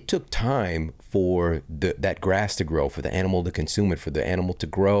 It took time for that grass to grow, for the animal to consume it, for the animal to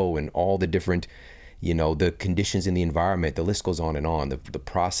grow, and all the different the conditions in the environment. The list goes on and on. The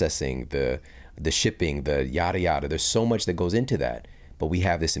processing, the shipping, the yada yada. There's so much that goes into that. But we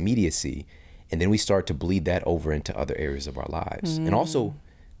have this immediacy, and then we start to bleed that over into other areas of our lives. And also,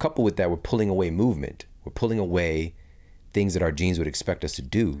 coupled with that, we're pulling away movement. We're pulling away things that our genes would expect us to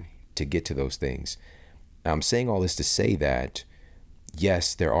do to get to those things. I'm saying all this to say that,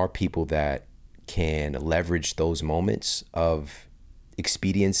 yes, there are people that can leverage those moments of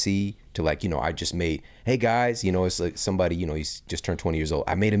expediency to I just made, hey guys, it's like somebody, he's just turned 20 years old.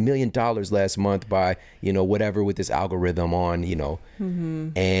 I made $1 million last month by, whatever with this algorithm on,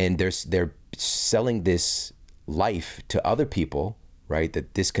 and they're selling this life to other people, right?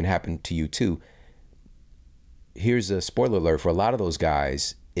 That this can happen to you too. Here's a spoiler alert for a lot of those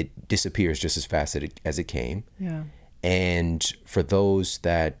guys. It disappears just as fast as it came. Yeah. And for those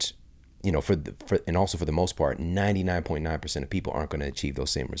that, and also for the most part, 99.9% of people aren't going to achieve those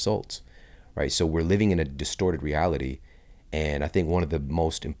same results, right? So we're living in a distorted reality. And I think one of the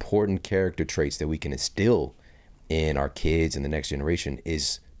most important character traits that we can instill in our kids and the next generation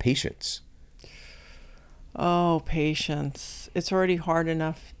is patience. Oh, patience. It's already hard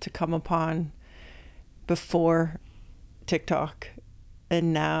enough to come upon before TikTok.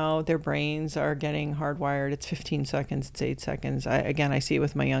 And now their brains are getting hardwired. It's 15 seconds, it's 8 seconds. I see it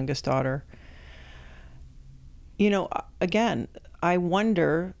with my youngest daughter. Again, I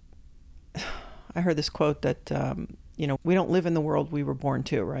wonder, I heard this quote that, we don't live in the world we were born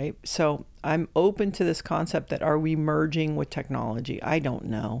to, right? So I'm open to this concept that, are we merging with technology? I don't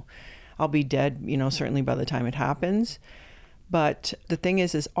know. I'll be dead, certainly by the time it happens. But the thing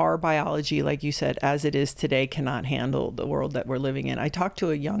is our biology, like you said, as it is today, cannot handle the world that we're living in. I talked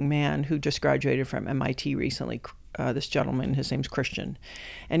to a young man who just graduated from MIT recently, this gentleman, his name's Christian.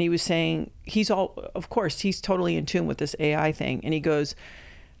 And he was saying, he's totally in tune with this AI thing. And he goes,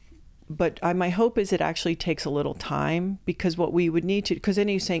 but my hope is it actually takes a little time, because what we would need to, because then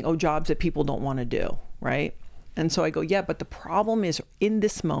he's saying, jobs that people don't want to do, right? And so I go, yeah, but the problem is in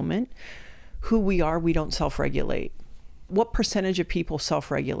this moment, who we are, we don't self-regulate. What percentage of people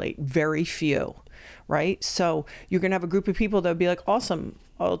self-regulate? Very few, right? So you're going to have a group of people that'll be like, awesome,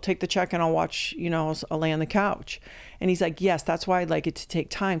 I'll take the check and I'll watch, I'll lay on the couch. And he's like, yes, that's why I'd like it to take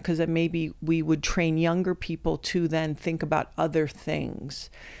time, because then maybe we would train younger people to then think about other things.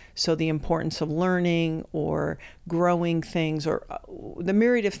 So the importance of learning or growing things, or the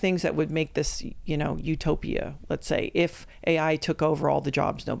myriad of things that would make this, utopia, let's say, if AI took over all the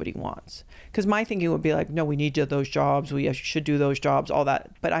jobs nobody wants. Because my thinking would be like, no, we need those jobs. We should do those jobs, all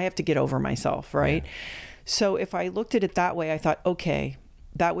that. But I have to get over myself, right? Yeah. So if I looked at it that way, I thought, okay,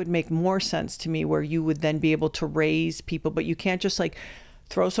 that would make more sense to me, where you would then be able to raise people, but you can't just like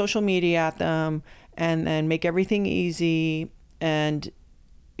throw social media at them and then make everything easy. And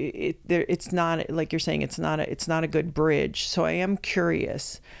it's not, like you're saying, it's not a good bridge. So I am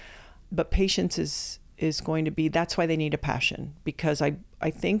curious, but patience is going to be, that's why they need a passion, because I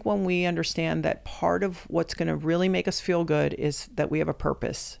think when we understand that part of what's going to really make us feel good is that we have a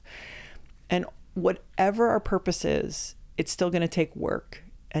purpose, and whatever our purpose is, it's still going to take work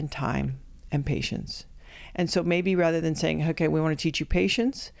and time and patience. And so maybe rather than saying, okay, we want to teach you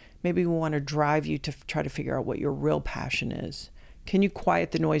patience, maybe we want to drive you to try to figure out what your real passion is. Can you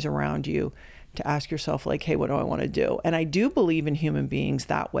quiet the noise around you to ask yourself, like, hey, what do I want to do? And I do believe in human beings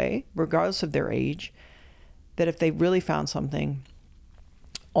that way, regardless of their age, that if they really found something,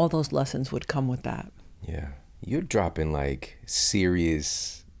 all those lessons would come with that. Yeah. You're dropping like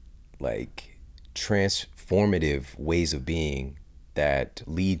serious, like transformative ways of being that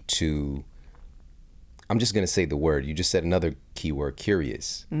lead to, I'm just going to say the word, you just said another key word,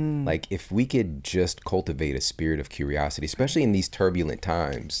 curious. Like if we could just cultivate a spirit of curiosity, especially in these turbulent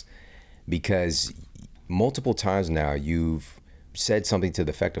times, because multiple times now you've said something to the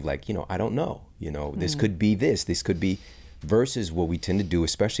effect of like, I don't know, this could be this could be, versus what we tend to do,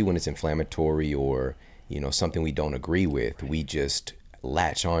 especially when it's inflammatory or, something we don't agree with, we just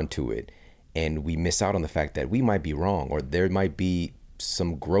latch onto it and we miss out on the fact that we might be wrong, or there might be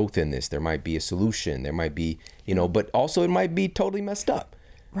some growth in this. There might be a solution. There might be, but also it might be totally messed up.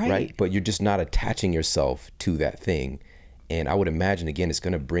 Right. But you're just not attaching yourself to that thing. And I would imagine, again, it's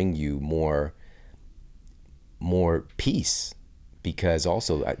going to bring you more peace, because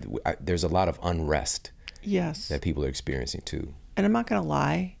also there's a lot of unrest. Yes. That people are experiencing too. And I'm not going to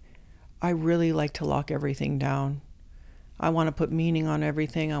lie, I really like to lock everything down. I want to put meaning on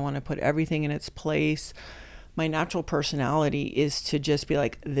everything. I want to put everything in its place. My natural personality is to just be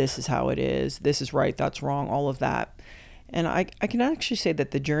like, this is how it is. This is right. That's wrong. All of that. And I can actually say that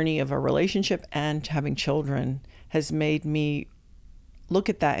the journey of a relationship and having children has made me look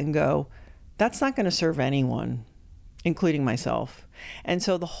at that and go, that's not going to serve anyone, including myself. And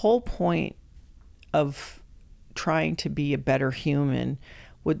so the whole point of trying to be a better human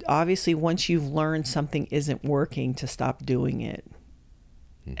would obviously, once you've learned something isn't working, to stop doing it.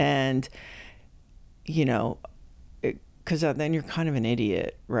 And, because then you're kind of an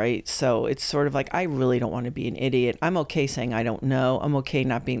idiot, right? So it's sort of like, I really don't want to be an idiot. I'm okay saying I don't know. I'm okay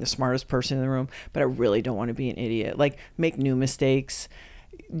not being the smartest person in the room, but I really don't want to be an idiot. Like, make new mistakes,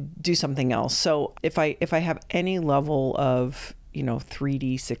 do something else. So if I have any level of,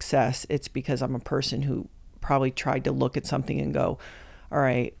 3D success, it's because I'm a person who probably tried to look at something and go, all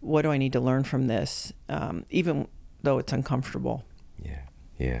right, what do I need to learn from this? Even though it's uncomfortable.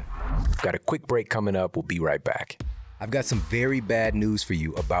 Yeah. Got a quick break coming up. We'll be right back. I've got some very bad news for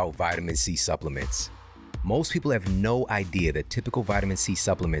you about vitamin C supplements. Most people have no idea that typical vitamin C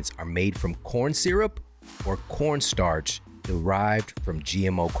supplements are made from corn syrup or cornstarch derived from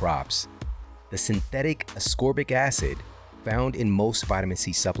GMO crops. The synthetic ascorbic acid found in most vitamin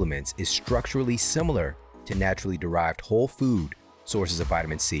C supplements is structurally similar to naturally derived whole food sources of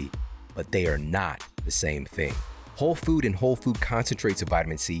vitamin C, but they are not the same thing. Whole food and whole food concentrates of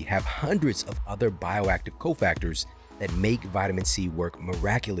vitamin C have hundreds of other bioactive cofactors that make vitamin C work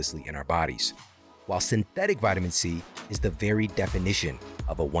miraculously in our bodies, while synthetic vitamin C is the very definition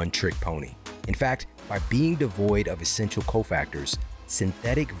of a one-trick pony. In fact, by being devoid of essential cofactors,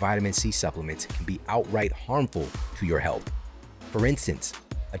 synthetic vitamin C supplements can be outright harmful to your health. For instance,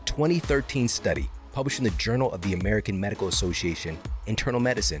 a 2013 study published in the Journal of the American Medical Association Internal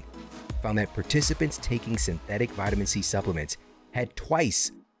Medicine found that participants taking synthetic vitamin C supplements had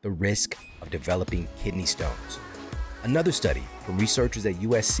twice the risk of developing kidney stones. Another study from researchers at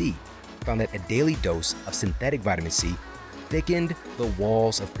USC found that a daily dose of synthetic vitamin C thickened the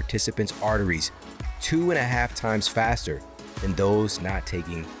walls of participants' arteries 2.5 times faster than those not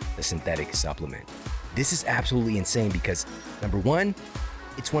taking the synthetic supplement. This is absolutely insane because, number one,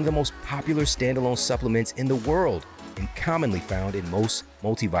 it's one of the most popular standalone supplements in the world and commonly found in most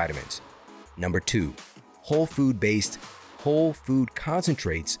multivitamins. Number two, whole food-based, whole food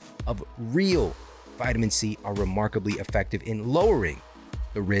concentrates of real vitamin C are remarkably effective in lowering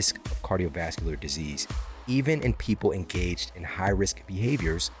the risk of cardiovascular disease, even in people engaged in high-risk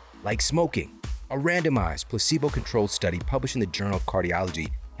behaviors like smoking. A randomized, placebo-controlled study published in the Journal of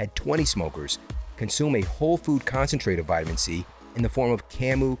Cardiology had 20 smokers consume a whole food concentrate of vitamin C in the form of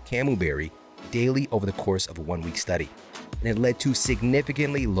camu berry daily over the course of a 1-week study. And it led to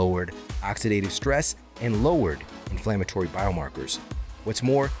significantly lowered oxidative stress and lowered inflammatory biomarkers. What's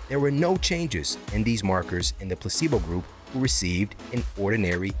more, there were no changes in these markers in the placebo group who received an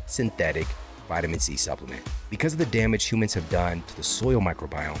ordinary synthetic vitamin C supplement. Because of the damage humans have done to the soil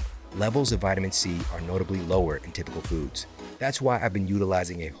microbiome, levels of vitamin C are notably lower in typical foods. That's why I've been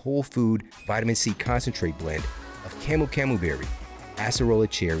utilizing a whole food vitamin C concentrate blend of camu berry, acerola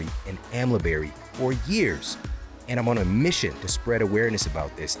cherry, and amla berry for years. And I'm on a mission to spread awareness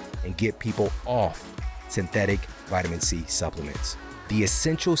about this and get people off synthetic vitamin C supplements. The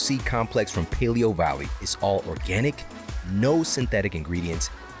Essential C Complex from Paleo Valley is all organic, no synthetic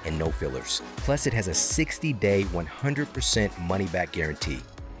ingredients, and no fillers. Plus, it has a 60-day, 100% money-back guarantee.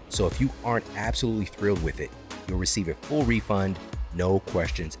 So if you aren't absolutely thrilled with it, you'll receive a full refund, no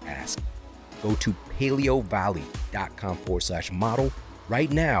questions asked. Go to paleovalley.com/model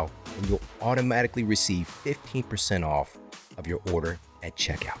right now, and you'll automatically receive 15% off of your order at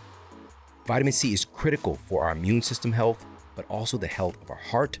checkout. Vitamin C is critical for our immune system health, but also the health of our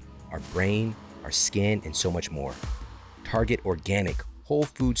heart, our brain, our skin, and so much more. Target organic, whole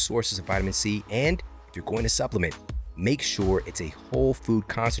food sources of vitamin C, and if you're going to supplement, make sure it's a whole food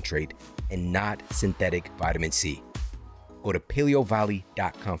concentrate and not synthetic vitamin C. Go to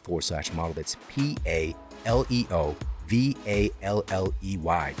paleovalley.com/model. That's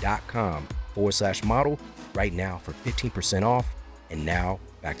PALEOVALLEY.com/model right now for 15% off. And now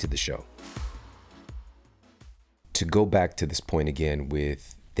back to the show. To go back to this point again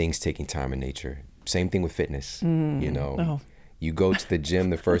with things taking time in nature, same thing with fitness. You go to the gym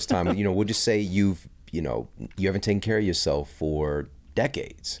the first time, we'll just say you haven't taken care of yourself for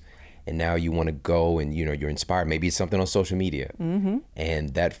decades. And now you want to go and, you're inspired. Maybe it's something on social media. Mm-hmm.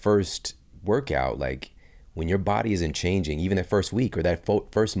 And that first workout, like when your body isn't changing, even that first week or that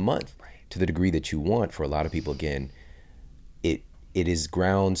first month to the degree that you want, for a lot of people, again, it is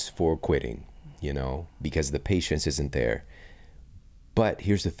grounds for quitting, because the patience isn't there. But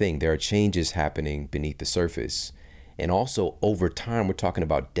here's the thing, there are changes happening beneath the surface. And also over time, we're talking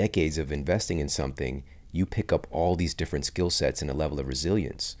about decades of investing in something, you pick up all these different skill sets and a level of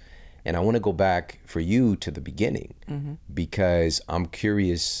resilience. And I want to go back for you to the beginning, mm-hmm. because I'm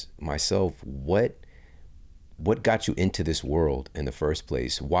curious myself, what got you into this world in the first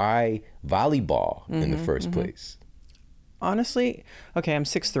place? Why volleyball in the first mm-hmm. place? Honestly, okay, I'm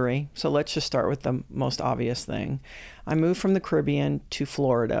 6'3", so let's just start with the most obvious thing. I moved from the Caribbean to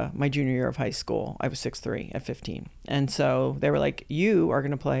Florida my junior year of high school. I was 6'3" at 15. And so they were like, you are going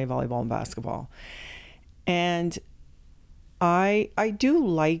to play volleyball and basketball. And I do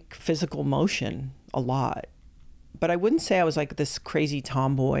like physical motion a lot, but I wouldn't say I was like this crazy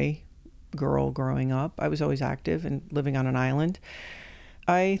tomboy girl growing up. I was always active and living on an island.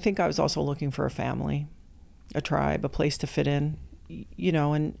 I think I was also looking for a family, a tribe, a place to fit in,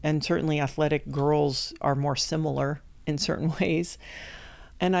 and certainly athletic girls are more similar in certain ways.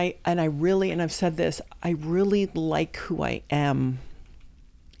 And I really, and I've said this, I really like who I am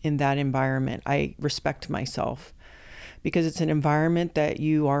in that environment. I respect myself because it's an environment that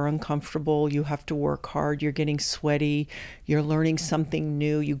you are uncomfortable. You have to work hard. You're getting sweaty. You're learning something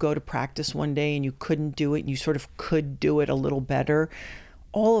new. You go to practice one day and you couldn't do it, and you sort of could do it a little better.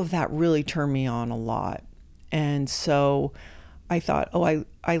 All of that really turned me on a lot. And so I thought, I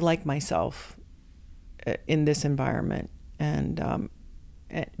like myself in this environment. And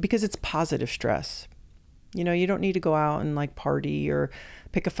because it's positive stress. You don't need to go out and like party or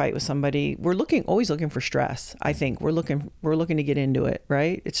pick a fight with somebody. We're always looking for stress. I think we're looking to get into it,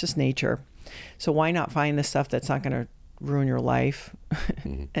 right? It's just nature. So why not find the stuff that's not going to ruin your life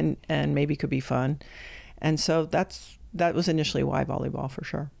mm-hmm. and maybe could be fun. And so that was initially why volleyball, for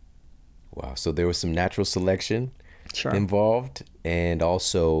sure. Wow. So there was some natural selection involved, and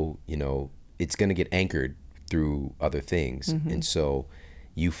also, it's going to get anchored through other things. Mm-hmm. And so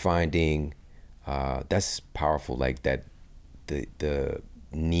you finding that's powerful, like that the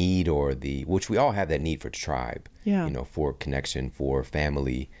need which we all have that need for tribe, for connection, for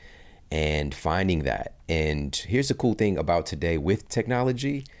family, and finding that. And here's the cool thing about today with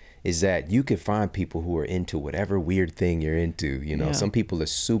technology is that you can find people who are into whatever weird thing you're into. Some people are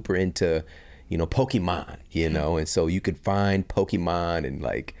super into, Pokemon, and so you could find Pokemon and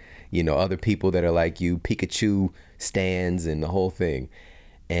other people that are like you, Pikachu stands and the whole thing.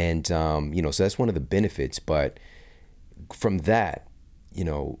 And, so that's one of the benefits. But from that,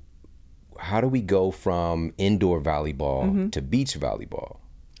 how do we go from indoor volleyball mm-hmm. to beach volleyball?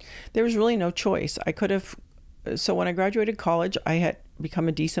 There was really no choice. So when I graduated college, I had become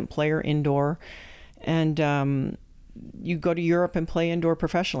a decent player indoor. And you go to Europe and play indoor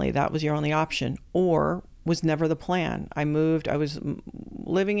professionally. That was your only option, or was never the plan. I was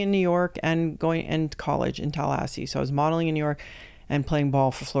living in New York and going into college in Tallahassee. So I was modeling in New York and playing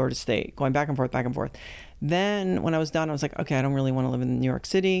ball for Florida State, going back and forth, back and forth. Then when I was done, I was like, okay, I don't really want to live in New York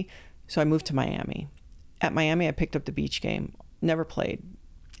City. So I moved to Miami. At Miami, I picked up the beach game, never played.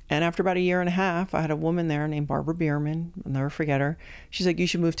 And after about a year and a half, I had a woman there named Barbara Bierman. I'll never forget her. She's like, you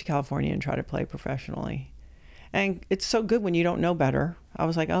should move to California and try to play professionally. And it's so good when you don't know better. I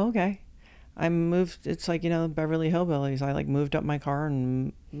was like, oh, okay. I moved, it's like, Beverly Hillbillies. I moved up my car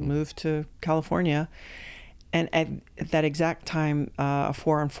and moved to California. And at that exact time, a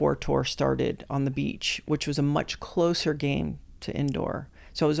 4-on-4 tour started on the beach, which was a much closer game to indoor.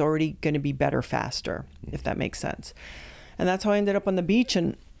 So it was already going to be better, faster, if that makes sense. And that's how I ended up on the beach.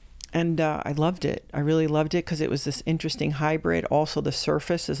 And I loved it. I really loved it because it was this interesting hybrid. Also, the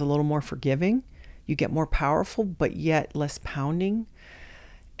surface is a little more forgiving. You get more powerful, but yet less pounding.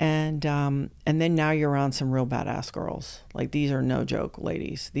 And then now you're around some real badass girls. Like, these are no joke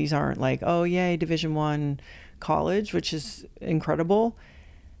ladies. These aren't like, oh, yay, Division I college, which is incredible.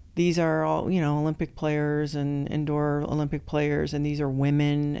 These are all, Olympic players and indoor Olympic players, and these are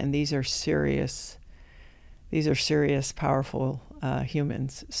women, and these are serious, powerful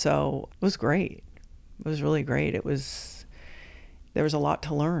humans. So it was great. It was really great. There was a lot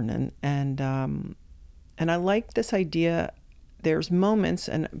to learn, and I like this idea. There's moments,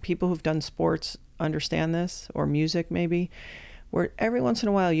 and people who've done sports understand this, or music maybe, where every once in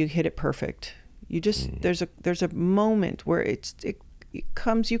a while you hit it perfect. You just there's a moment where it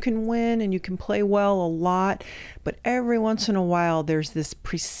comes, you can win and you can play well a lot, but every once in a while there's this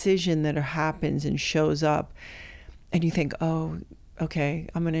precision that happens and shows up, and you think, oh, okay,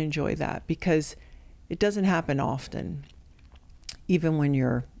 I'm going to enjoy that, because it doesn't happen often, even when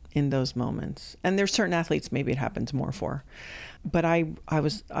you're in those moments. And there's certain athletes maybe it happens more for, but I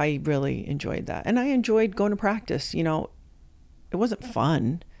really enjoyed that. And I enjoyed going to practice. It wasn't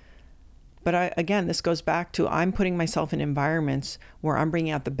fun, but again, this goes back to, I'm putting myself in environments where I'm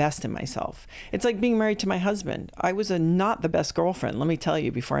bringing out the best in myself. It's like being married to my husband. I was not the best girlfriend. Let me tell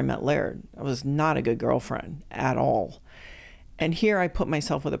you, before I met Laird, I was not a good girlfriend at all. And here I put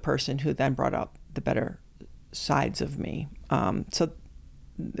myself with a person who then brought out the better sides of me. So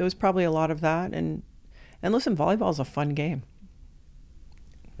there was probably a lot of that. And listen, volleyball is a fun game.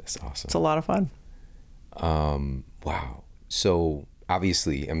 That's awesome. It's a lot of fun. Wow. So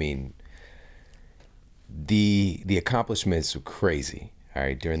obviously, the accomplishments were crazy, all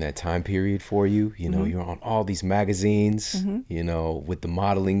right, during that time period for you. You're on all these magazines, with the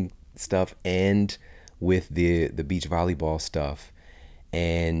modeling stuff and with the beach volleyball stuff.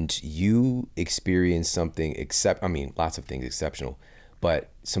 And you experienced something lots of things exceptional,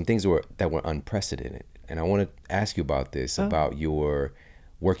 but some things that were unprecedented. And I want to ask you about this, about your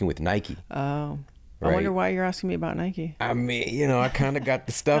working with Nike. Oh, right? I wonder why you're asking me about Nike. I kind of got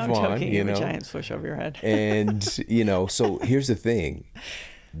the stuff I'm on, joking. You have a giant swoosh over your head. And, so here's the thing.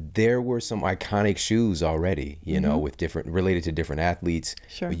 There were some iconic shoes already, related to different athletes.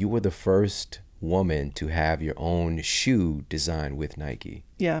 Sure. But you were the first woman to have your own shoe designed with Nike.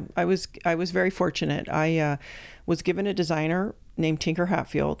 Yeah, I was very fortunate. I was given a designer named Tinker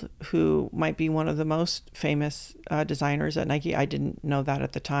Hatfield, who might be one of the most famous designers at Nike. I didn't know that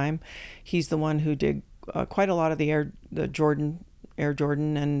at the time. He's the one who did quite a lot of the Air Jordan.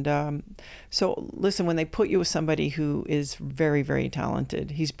 And so listen, when they put you with somebody who is very, very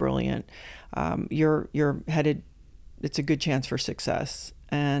talented, he's brilliant, you're headed, it's a good chance for success.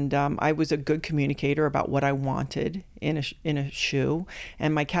 And I was a good communicator about what I wanted in a shoe.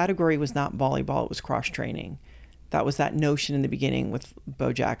 And my category was not volleyball, it was cross training. That was that notion in the beginning with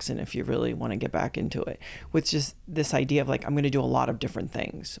Bo Jackson, if you really want to get back into it, with just this idea of like, I'm going to do a lot of different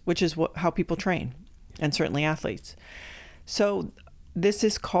things, which is how people train, and certainly athletes. So this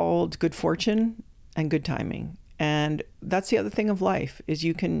is called good fortune and good timing. And that's the other thing of life, is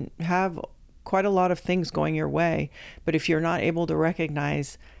you can have quite a lot of things going your way, but if you're not able to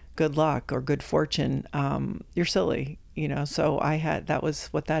recognize good luck or good fortune, you're silly, so that was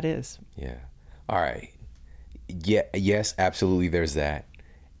what that is. Yeah. All right. Yeah. Yes, absolutely. There's that.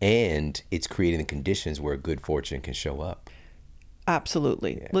 And it's creating the conditions where good fortune can show up.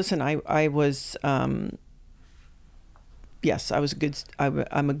 Absolutely. Yeah. Listen, I was, yes,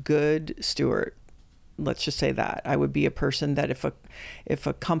 I'm a good steward. Let's just say that. I would be a person that if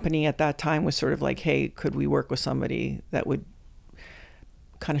a company at that time was sort of like, hey, could we work with somebody that would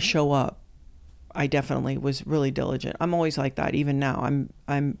kind of show up? I definitely was really diligent. I'm always like that. Even now,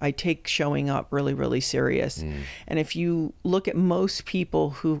 I take showing up really, really serious. And if you look at most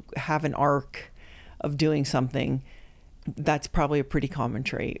people who have an arc of doing something, that's probably a pretty common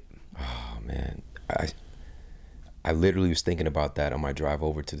trait. Oh man, I literally was thinking about that on my drive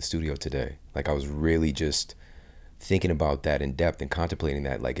over to the studio today. Like I was really just thinking about that in depth and contemplating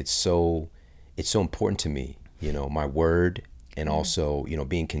that. Like it's so important to me, you know, my word, and also, you know,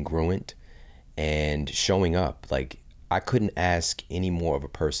 being congruent and showing up. Like I couldn't ask any more of a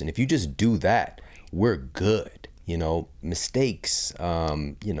person. If you just do that, we're good. You know, mistakes,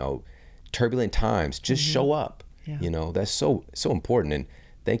 you know, turbulent times, just show up. Yeah. You know, that's so important. And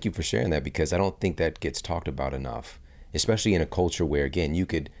thank you for sharing that, because I don't think that gets talked about enough, especially in a culture where, again, you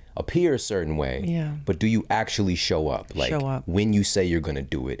could appear a certain way, but do you actually show up? Like Show up. when you say you're going to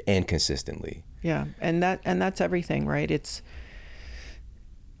do it, and consistently. Yeah. And that's everything, right?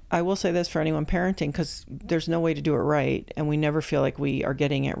 I will say this for anyone parenting, because there's no way to do it right, and we never feel like we are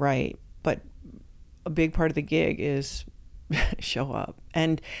getting it right. But a big part of the gig is show up.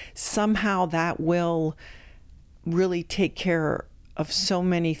 And somehow that will really take care of so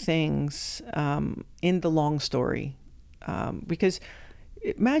many things in the long story. Because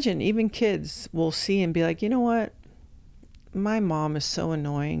imagine even kids will see and be like, you know what? My mom is so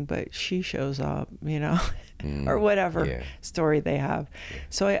annoying, but she shows up, you know, or whatever story they have.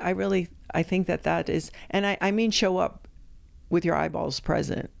 So I think that is, and I mean, show up with your eyeballs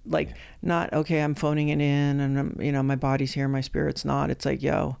present, like not, okay, I'm phoning it in and I'm, you know, my body's here, my spirit's not. It's like,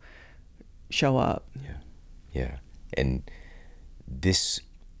 yo, show up. Yeah. And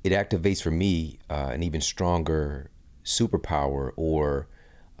it activates for me an even stronger superpower or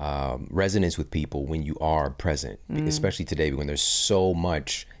resonance with people when you are present, especially today when there's so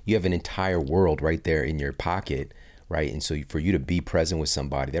much, you have an entire world right there in your pocket, right? And so for you to be present with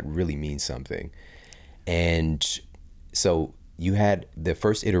somebody, that really means something. And so you had the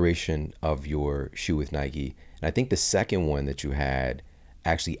first iteration of your shoe with Nike, and I think the second one that you had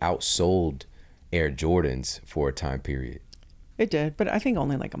actually outsold Air Jordans for a time period. It did, but I think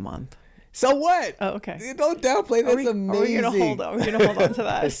only like a month. So what? Oh, okay. Don't downplay. That's amazing. Are we gonna hold on to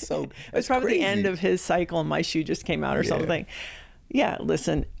that? That's it's probably crazy. the end of his cycle, and my shoe just came out or something. Yeah.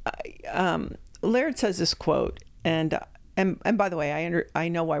 Listen, Laird says this quote, and by the way, I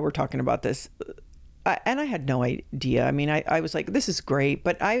know why we're talking about this. And I had no idea. I mean, I was like, this is great,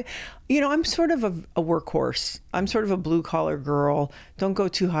 but I'm sort of a workhorse. I'm sort of a blue collar girl. Don't go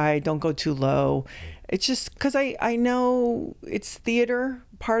too high. Don't go too low. It's just because I know it's theater.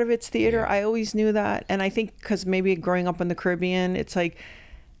 Part of it's theater. Yeah. I always knew that. And I think because maybe growing up in the Caribbean, it's like,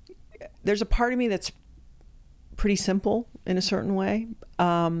 there's a part of me that's pretty simple in a certain way.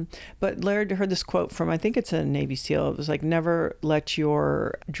 But Laird heard this quote from, I think it's a Navy SEAL. It was like, never let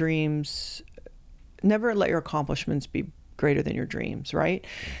your accomplishments be greater than your dreams, right?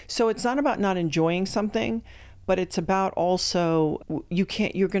 So it's not about not enjoying something, but it's about also,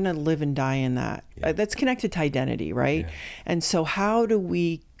 you're going to live and die in that. That's connected to identity, right? And so how do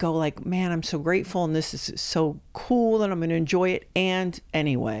we go like, man, I'm so grateful and this is so cool and I'm going to enjoy it, and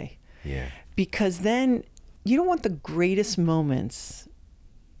anyway. Because then you don't want the greatest moments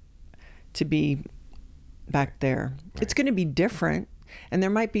to be back there. Right. It's going to be different. And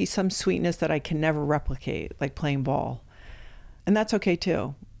there might be some sweetness that I can never replicate, like playing ball. And that's okay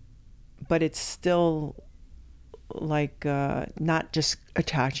too. But it's still like not just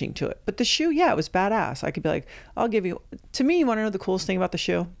attaching to it. But the shoe, it was badass. I could be like, to me, you want to know the coolest thing about the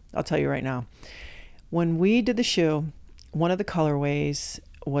shoe? I'll tell you right now. When we did the shoe, one of the colorways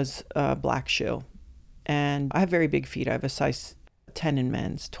was a black shoe. And I have very big feet. I have a size 10 in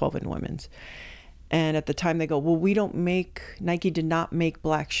men's, 12 in women's. And at the time they go, well, Nike did not make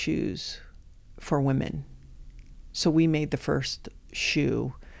black shoes for women. So we made the first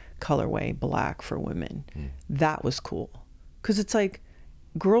shoe colorway black for women. That was cool. Because it's like,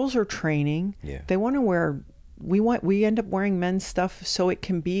 girls are training. They want to wear, we end up wearing men's stuff so it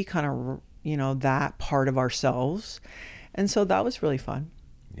can be kind of, that part of ourselves. And so that was really fun.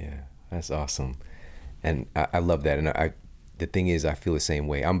 Yeah, that's awesome. And I love that. And the thing is, I feel the same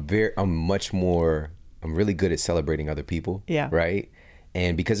way. I'm really good at celebrating other people. Right.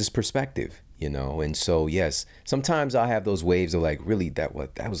 And because it's perspective, and so, yes, sometimes I have those waves of like, really,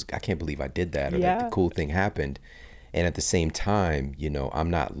 I can't believe I did that, or that the cool thing happened. And at the same time, I'm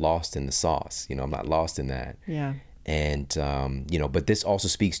not lost in the sauce, I'm not lost in that. And, but this also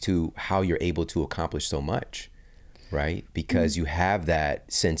speaks to how you're able to accomplish so much, right? Because you have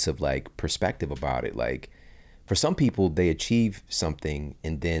that sense of like perspective about it. Like, for some people, they achieve something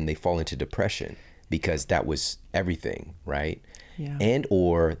and then they fall into depression because that was everything, right? Yeah. And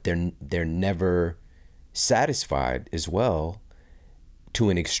or they're never satisfied as well to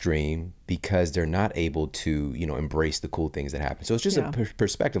an extreme because they're not able to, embrace the cool things that happen. So it's just a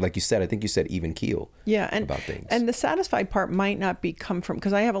perspective. Like you said, I think you said even keel about things. And the satisfied part might not come from,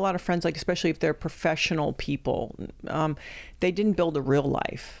 because I have a lot of friends, like especially if they're professional people, they didn't build a real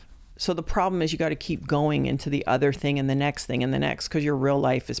life. So the problem is you got to keep going into the other thing and the next thing and the next, because your real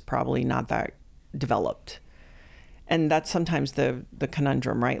life is probably not that developed. And that's sometimes the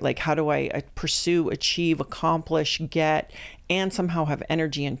conundrum, right? Like, how do I pursue, achieve, accomplish, get, and somehow have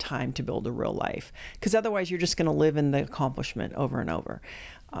energy and time to build a real life? Because otherwise you're just going to live in the accomplishment over and over,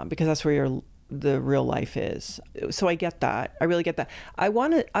 because that's where the real life is. So I get that. I really get that. I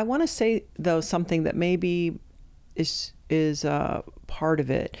want to say, though, something that maybe is part of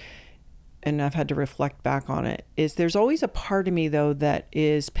it, and I've had to reflect back on it, is there's always a part of me, though, that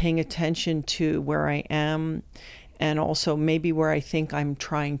is paying attention to where I am, and also maybe where I think I'm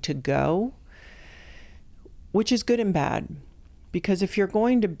trying to go, which is good and bad. Because if you're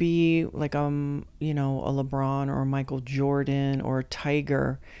going to be like, a LeBron or a Michael Jordan or a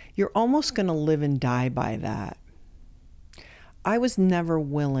Tiger, you're almost going to live and die by that. I was never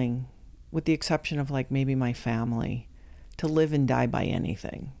willing, with the exception of like maybe my family, to live and die by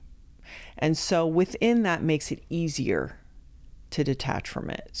anything. And so within that makes it easier to detach from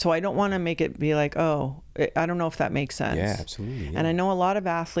it. So I don't want to make it be like, oh, I don't know if that makes sense. Yeah, absolutely. Yeah. And I know a lot of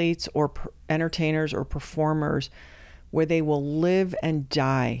athletes or entertainers or performers where they will live and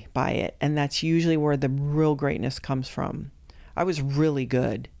die by it. And that's usually where the real greatness comes from. I was really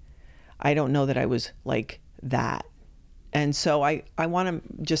good. I don't know that I was like that. And so I want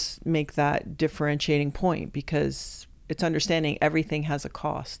to just make that differentiating point, because it's understanding everything has a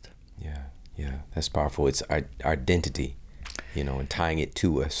cost. Yeah, that's powerful. It's our identity, and tying it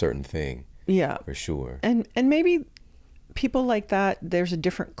to a certain thing. Yeah, for sure. And maybe people like that, there's a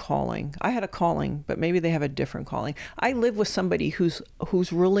different calling. I had a calling, but maybe they have a different calling. I live with somebody who's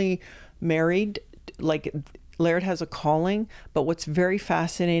really married. Like, Laird has a calling, but what's very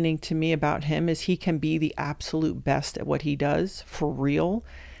fascinating to me about him is he can be the absolute best at what he does for real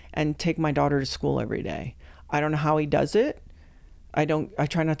and take my daughter to school every day. I don't know how he does it. I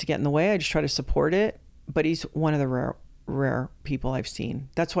try not to get in the way. I just try to support it. But he's one of the rare people I've seen.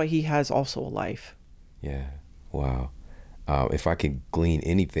 That's why he has also a life. Yeah. Wow. If I could glean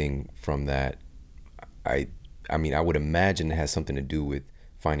anything from that, I would imagine it has something to do with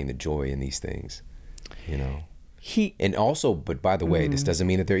finding the joy in these things, and also, but by the way, this doesn't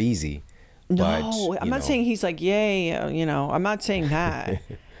mean that they're easy. No, I'm not saying he's like, yay, I'm not saying that.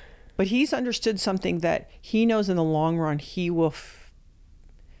 But he's understood something that he knows in the long run he will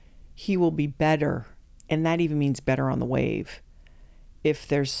be better, and that even means better on the wave if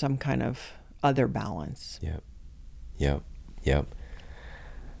there's some kind of other balance. Yep.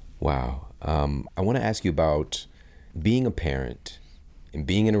 Wow. I want to ask you about being a parent and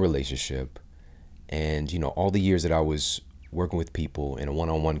being in a relationship, and all the years that I was working with people in a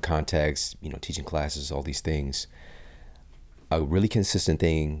one-on-one context, teaching classes, all these things. A really consistent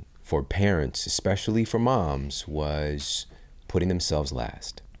thing for parents, especially for moms, was putting themselves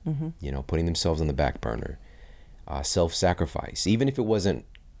last. Mm-hmm. Putting themselves on the back burner, self-sacrifice, even if it wasn't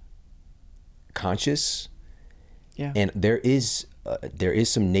conscious. Yeah. And there is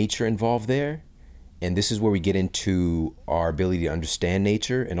some nature involved there, and this is where we get into our ability to understand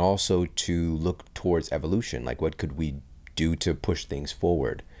nature and also to look towards evolution. Like, what could we do to push things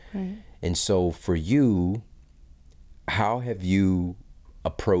forward? Right. And so, for you, how have you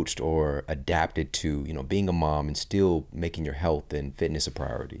approached or adapted to being a mom and still making your health and fitness a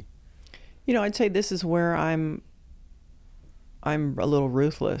priority? I'd say this is where I'm a little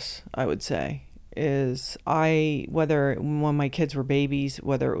ruthless, I would say, is whether when my kids were babies,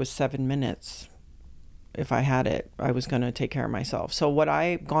 whether it was 7 minutes, if I had it, I was going to take care of myself. So what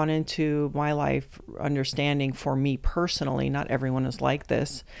I've gone into my life understanding, for me personally, not everyone is like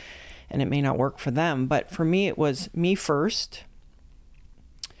this and it may not work for them, but for me it was me first.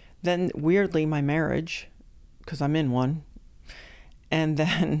 Then weirdly, my marriage, because I'm in one, and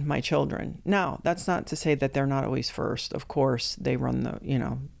then my children. Now, that's not to say that they're not always first. Of course, they run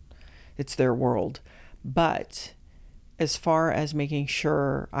it's their world. But as far as making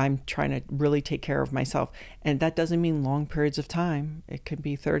sure I'm trying to really take care of myself, and that doesn't mean long periods of time. It could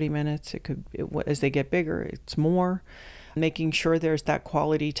be 30 minutes. As they get bigger, it's more. Making sure there's that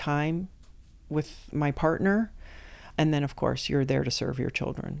quality time with my partner. And then, of course, you're there to serve your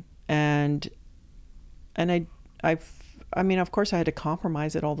children. And of course, I had to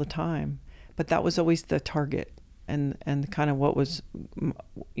compromise it all the time, but that was always the target. and kind of what was,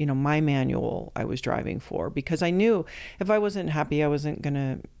 my manual I was driving for, because I knew if I wasn't happy, I wasn't going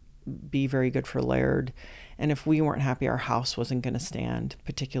to be very good for Laird. And if we weren't happy, our house wasn't going to stand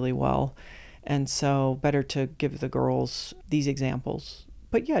particularly well. And so better to give the girls these examples.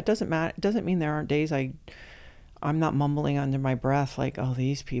 But yeah, it doesn't matter. It doesn't mean there aren't days I'm not mumbling under my breath like, oh,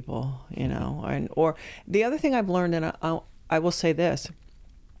 these people, or the other thing I've learned, and I will say this,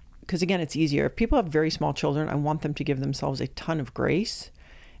 because again, it's easier. If people have very small children, I want them to give themselves a ton of grace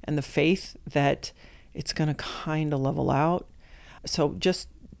and the faith that it's going to kind of level out. So just,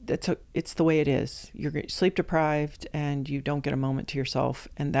 it's the way it is. You're sleep deprived and you don't get a moment to yourself,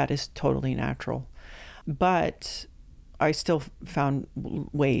 and that is totally natural. But I still found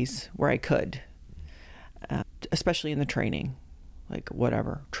ways where I could, especially in the training, like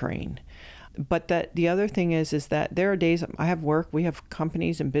whatever, train. But that the other thing is that there are days I have work, we have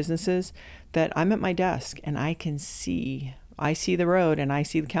companies and businesses that I'm at my desk and I see the road and I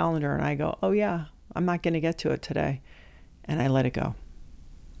see the calendar and I go, oh yeah, I'm not going to get to it today. And I let it go.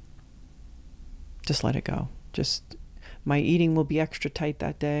 Just let it go. Just, my eating will be extra tight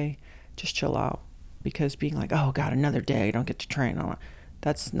that day. Just chill out. Because being like, oh God, another day, I don't get to train.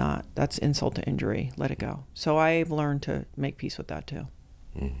 That's insult to injury. Let it go. So I've learned to make peace with that too.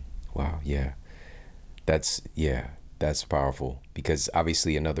 Wow. Yeah. That's powerful, because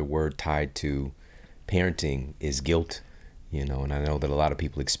obviously another word tied to parenting is guilt, and I know that a lot of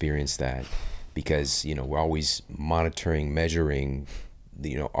people experience that because, we're always monitoring, measuring,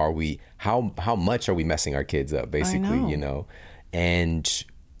 how much are we messing our kids up, basically, and,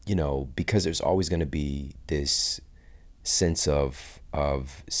 because there's always going to be this sense of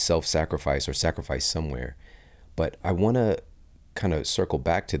self-sacrifice or sacrifice somewhere. But I want to kind of circle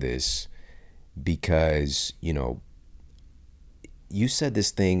back to this because, you said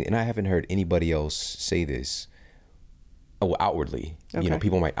this thing, and I haven't heard anybody else say this outwardly. Okay.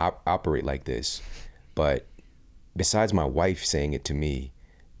 People might operate like this, but besides my wife saying it to me,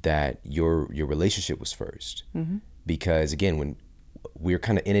 that your relationship was first. Mm-hmm. Because again, when we're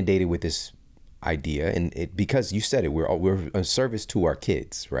kind of inundated with this idea, and because you said it, we're a service to our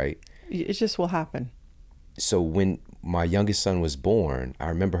kids, right? It just will happen. So when my youngest son was born, I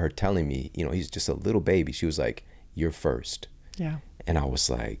remember her telling me, he's just a little baby. She was like, "You're first." Yeah. And I was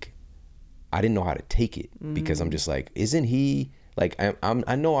like, I didn't know how to take it, because I'm just like, isn't he like,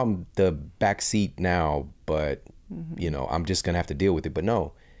 I know I'm the back seat now, but I'm just gonna have to deal with it. But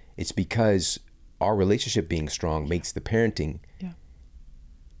no, it's because our relationship being strong makes the parenting,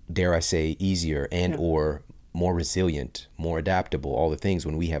 dare I say, easier and or more resilient, more adaptable, all the things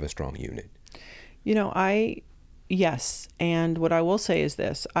when we have a strong unit. Yes. And what I will say is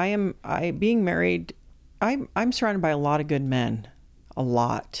this, being married, I'm surrounded by a lot of good men,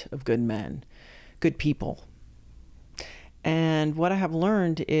 good people. And what I have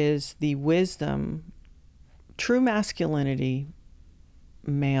learned is the wisdom, true masculinity,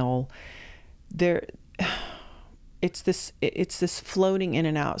 male, it's this floating in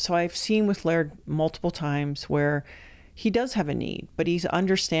and out. So I've seen with Laird multiple times where he does have a need, but he's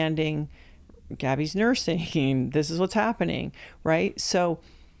understanding Gabby's nursing, this is what's happening, right? So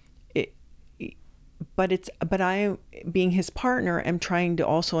but I, being his partner, am trying to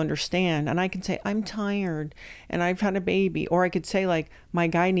also understand, and I can say, I'm tired and I've had a baby, or I could say like, my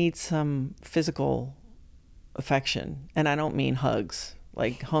guy needs some physical affection, and I don't mean hugs,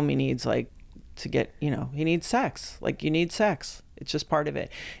 like homie needs like to get, he needs sex, like you need sex. It's just part of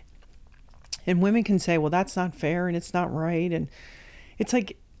it. And women can say, well, that's not fair and it's not right. And it's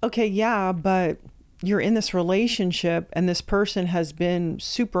like, okay, yeah, but you're in this relationship and this person has been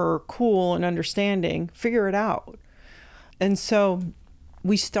super cool and understanding, figure it out. And so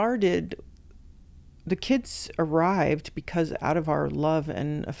the kids arrived because out of our love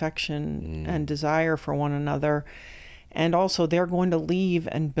and affection and desire for one another. And also they're going to leave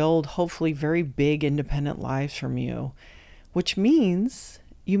and build hopefully very big independent lives from you, which means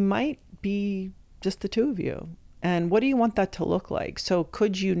you might be just the two of you. And what do you want that to look like? So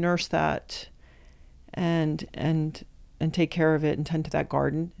could you nurse that and take care of it and tend to that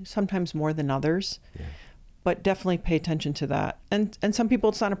garden, sometimes more than others, but definitely pay attention to that. And some people,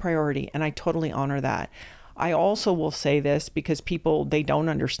 it's not a priority, and I totally honor that. I also will say this because people, they don't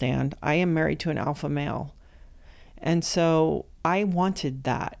understand. I am married to an alpha male. And so I wanted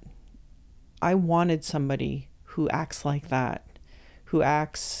that. I wanted somebody who acts like that, who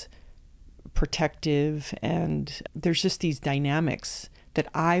acts protective, and there's just these dynamics that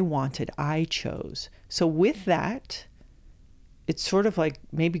I chose. So with that, it's sort of like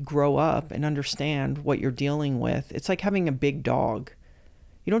maybe grow up and understand what you're dealing with. It's like having a big dog.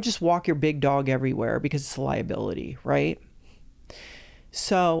 You don't just walk your big dog everywhere because it's a liability, right?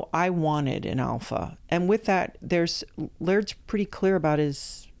 So I wanted an alpha. And with that, Laird's pretty clear about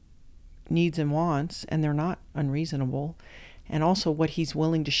his needs and wants, and they're not unreasonable. And also what he's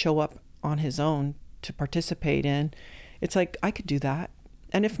willing to show up on his own to participate in. It's like, I could do that.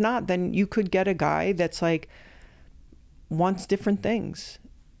 And if not, then you could get a guy that's like, wants different things.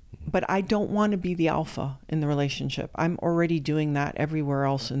 But I don't want to be the alpha in the relationship. I'm already doing that everywhere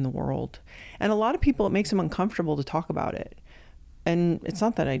else in the world. And a lot of people, it makes them uncomfortable to talk about it. And it's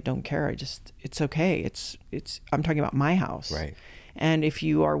not that I don't care. It's okay. I'm talking about my house. Right. And if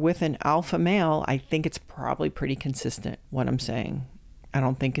you are with an alpha male, I think it's probably pretty consistent what I'm saying. I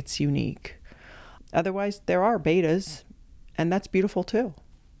don't think it's unique. Otherwise, there are betas, and that's beautiful too.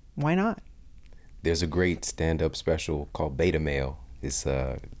 Why not? There's a great stand-up special called Beta Male. It's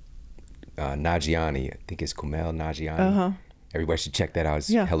Nagiani. I think it's Kumail Nagiani. Uh-huh. Everybody should check that out. It's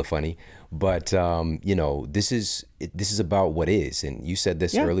hella funny. But you know, this is about what is. And you said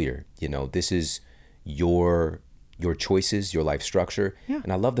this earlier. You know, this is your choices, your life structure. Yeah.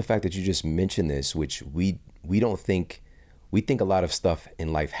 And I love the fact that you just mentioned this, which we don't think. We think a lot of stuff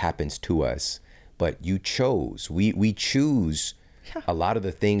in life happens to us, but you chose. We choose a lot of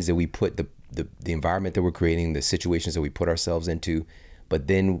the things that we put the environment that we're creating, the situations that we put ourselves into. But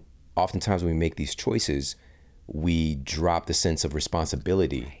then oftentimes when we make these choices, we drop the sense of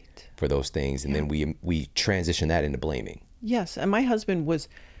responsibility for those things, and then we transition that into blaming. Yes, and my husband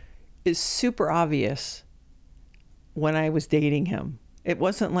is super obvious when I was dating him. It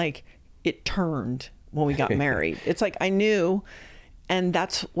wasn't like it turned when we got married. It's like I knew, and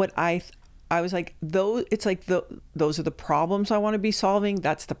that's what I was like, those are the problems I want to be solving.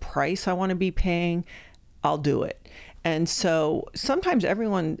 That's the price I want to be paying. I'll do it. And so sometimes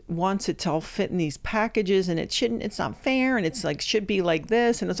everyone wants it to all fit in these packages, and it's not fair, and it's like, should be like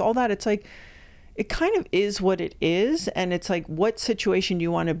this, and it's all that. It's like, it kind of is what it is. And it's like, what situation do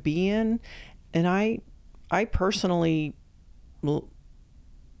you want to be in? And I personally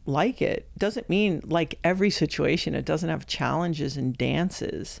like it. Doesn't mean like every situation, it doesn't have challenges and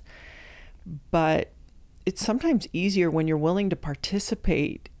dances, but it's sometimes easier when you're willing to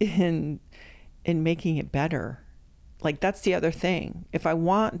participate in making it better. Like, that's the other thing. If I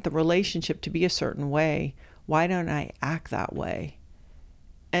want the relationship to be a certain way, why don't I act that way?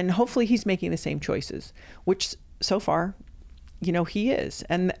 And hopefully he's making the same choices, which so far, you know, he is.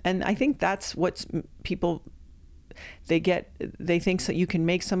 And I think that's what people, they think that you can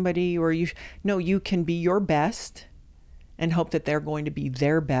make somebody, or you can be your best and hope that they're going to be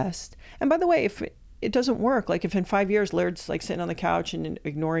their best. And by the way, if it doesn't work, like if in 5 years Laird's like sitting on the couch and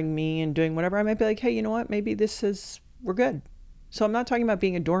ignoring me and doing whatever, I might be like, hey, you know what? Maybe we're good. So I'm not talking about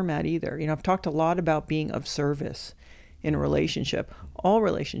being a doormat either. You know, I've talked a lot about being of service in a relationship, all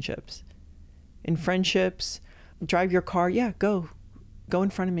relationships, in friendships, drive your car. Yeah, go in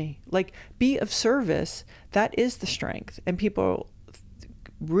front of me. Like, be of service. That is the strength. And people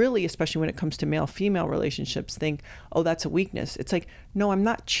really, especially when it comes to male-female relationships, think, oh, that's a weakness. It's like, no, I'm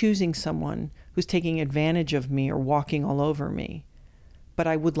not choosing someone who's taking advantage of me or walking all over me, but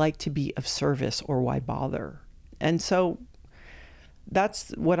I would like to be of service, or why bother? And so that's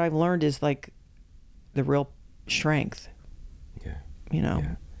what I've learned is like the real strength. Yeah. You know?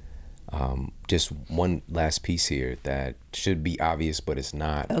 Yeah. Just one last piece here that should be obvious, but it's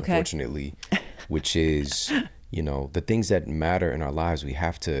not, unfortunately, which is, you know, the things that matter in our lives, we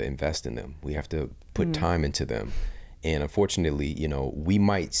have to invest in them. We have to put time into them. And unfortunately, you know, we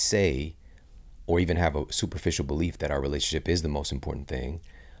might say, or even have a superficial belief that our relationship is the most important thing,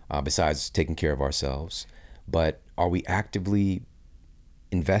 besides taking care of ourselves. But are we actively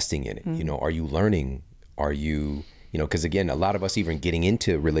investing in it? You know, are you learning? Are you, you know, because again, a lot of us even getting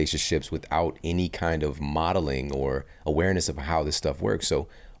into relationships without any kind of modeling or awareness of how this stuff works. So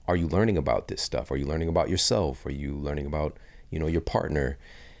are you learning about this stuff? Are you learning about yourself? Are you learning about, you know, your partner?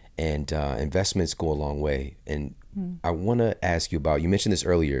 And investments go a long way. And I want to ask you about, you mentioned this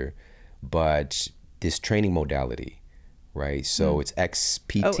earlier, but this training modality, right? So it's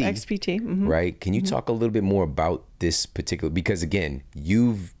XPT. Oh, XPT. Mm-hmm. Right? Can you talk a little bit more about this particular, because again,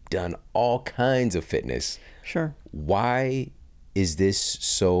 you've done all kinds of fitness. Sure. Why is this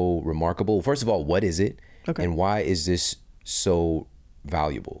so remarkable? First of all, what is it? Okay. And why is this so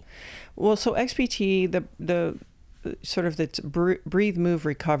valuable? Well, so XPT, the sort of that's breathe, move,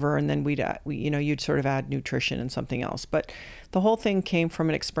 recover, and then you'd sort of add nutrition and something else. But the whole thing came from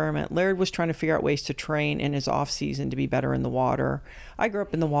an experiment. Laird was trying to figure out ways to train in his off season to be better in the water. I grew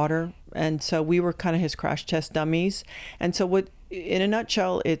up in the water, and so we were kind of his crash test dummies. And so in a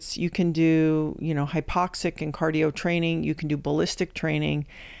nutshell, it's you can do, hypoxic and cardio training, you can do ballistic training,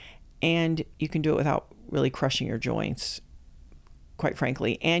 and you can do it without really crushing your joints, quite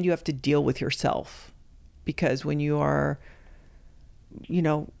frankly. And you have to deal with yourself, because when you are,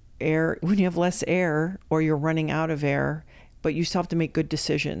 when you have less air or you're running out of air, but you still have to make good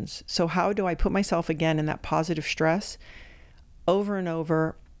decisions. So how do I put myself again in that positive stress over and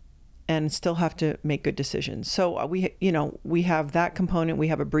over and still have to make good decisions? So we have that component. We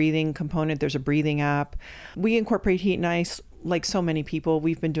have a breathing component. There's a breathing app. We incorporate heat and ice like so many people.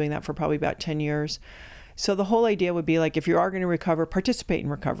 We've been doing that for probably about 10 years. So the whole idea would be like, if you are going to recover, participate in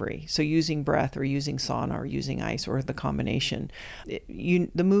recovery. So using breath or using sauna or using ice or the combination.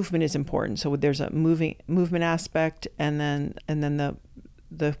 The movement is important. So there's a movement aspect, and then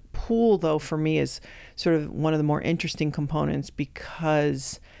the pool, though, for me is sort of one of the more interesting components,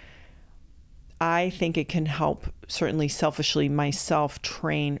 because I think it can help, certainly selfishly myself,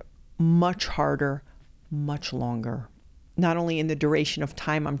 train much harder, much longer, not only in the duration of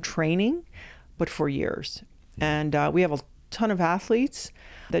time I'm training, but for years. And we have a ton of athletes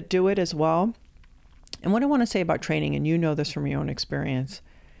that do it as well. And what I want to say about training, and you know this from your own experience,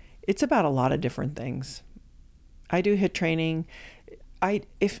 it's about a lot of different things. I do HIIT training. I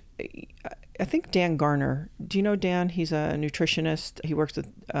think Dan Garner, do you know Dan? He's a nutritionist. He works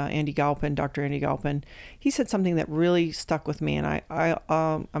with Andy Galpin, Dr. Andy Galpin. He said something that really stuck with me, and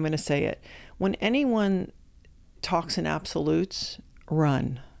I'm going to say it. When anyone talks in absolutes,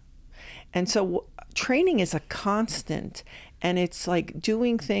 run. And so training is a constant, and it's like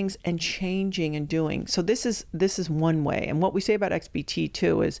doing things and changing and doing. So this is one way. And what we say about XBT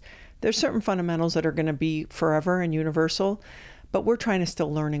too is there's certain fundamentals that are going to be forever and universal, but we're trying to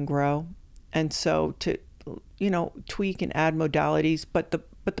still learn and grow. And so to, tweak and add modalities, but the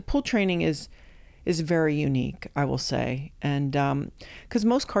pool training is very unique, I will say. And because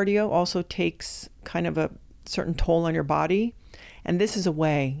most cardio also takes kind of a certain toll on your body, and this is a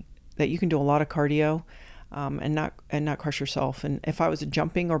way that you can do a lot of cardio and not crush yourself. And if I was a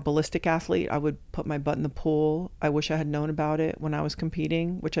jumping or ballistic athlete, I would put my butt in the pool. I wish I had known about it when I was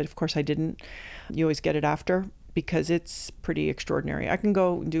competing, which of course I didn't. You always get it after, because it's pretty extraordinary. I can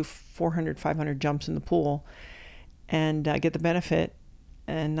go and do 400, 500 jumps in the pool and get the benefit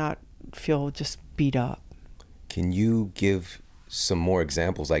and not feel just beat up. Can you give some more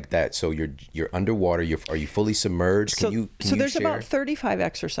examples like that? So you're underwater. Are you fully submerged? Can there's share? About 35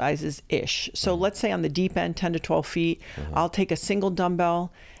 exercises ish. So let's say on the deep end, 10 to 12 feet, I'll take a single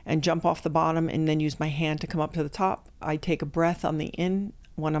dumbbell and jump off the bottom, and then use my hand to come up to the top. I take a breath on the in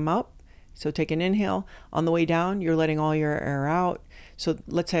when I'm up. So take an inhale. On the way down, you're letting all your air out. So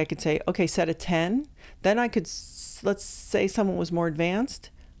let's say I could say, okay, set a 10. Then I could, let's say someone was more advanced,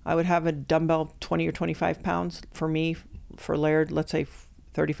 I would have a dumbbell 20 or 25 pounds for me, for layered, let's say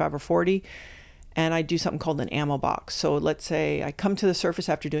 35 or 40. And I do something called an ammo box. So let's say I come to the surface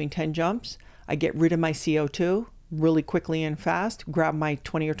after doing 10 jumps. I get rid of my CO2 really quickly and fast, grab my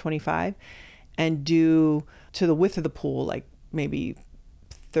 20 or 25 and do to the width of the pool, like maybe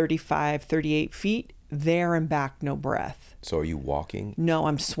 35, 38 feet, there and back, no breath. So are you walking? No,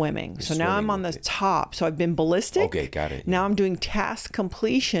 I'm swimming. You're so now I'm on the top. So I've been ballistic. Okay, got it. Now I'm doing task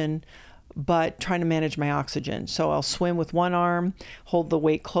completion, but trying to manage my oxygen. So I'll swim with one arm, hold the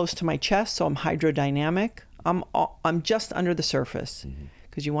weight close to my chest, so I'm hydrodynamic. I'm just under the surface,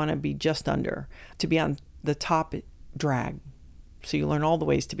 because you want to be just under. To be on the top, drag. So you learn all the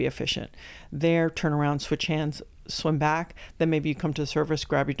ways to be efficient. There, turn around, switch hands, swim back. Then maybe you come to the surface,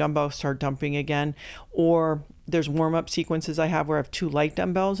 grab your dumbbell, start dumping again. Or there's warm-up sequences I have where I have 2 light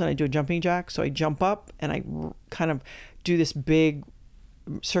dumbbells and I do a jumping jack. So I jump up and I kind of do this big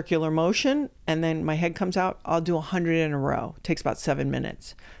circular motion, and then my head comes out. I'll do 100 in a row. It takes about 7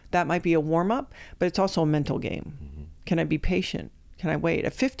 minutes. That might be a warm-up, but it's also a mental game. Can I be patient? Can I wait?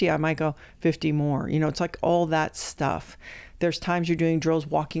 At 50, I might go 50 more. It's like all that stuff. There's times you're doing drills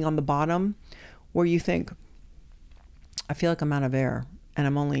walking on the bottom where you think, I feel like I'm out of air and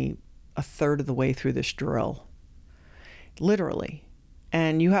I'm only a third of the way through this drill. Literally.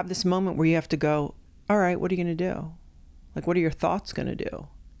 And you have this moment where you have to go, all right, what are you going to do? Like, what are your thoughts going to do?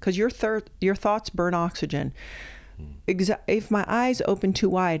 Because your thoughts burn oxygen. If my eyes open too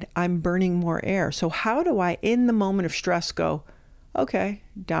wide, I'm burning more air. So how do I, in the moment of stress, go, okay,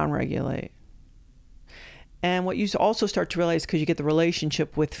 downregulate? And what you also start to realize, because you get the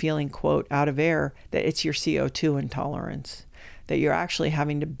relationship with feeling, quote, out of air, that it's your CO2 intolerance, that you're actually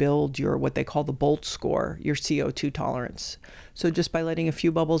having to build your, what they call the Bolt score, your CO2 tolerance. So just by letting a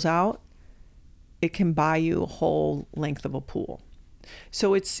few bubbles out, it can buy you a whole length of a pool.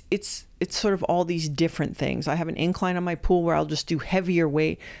 So it's sort of all these different things. I have an incline on my pool where I'll just do heavier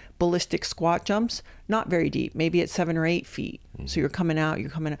weight ballistic squat jumps, not very deep, maybe at 7 or 8 feet. So you're coming out,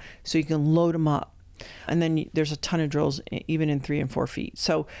 so you can load them up. And then there's a ton of drills even in 3 and 4 feet.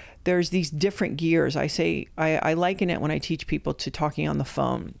 So there's these different gears. I liken it when I teach people to talking on the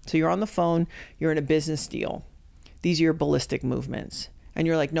phone. So you're on the phone, you're in a business deal. These are your ballistic movements. And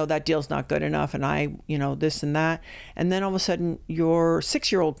you're like, no, that deal's not good enough. And this and that. And then all of a sudden your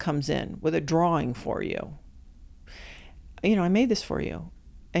 6-year-old comes in with a drawing for you. I made this for you.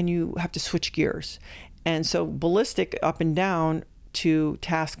 And you have to switch gears. And so ballistic up and down to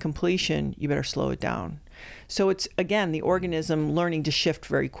task completion, you better slow it down. So it's, again, the organism learning to shift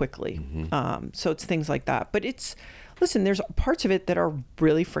very quickly. So it's things like that. But listen, there's parts of it that are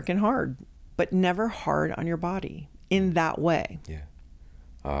really freaking hard, but never hard on your body in that way.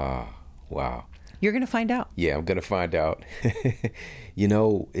 Yeah. Wow. You're going to find out. Yeah, I'm going to find out.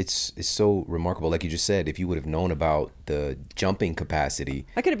 It's so remarkable. Like you just said, if you would have known about the jumping capacity.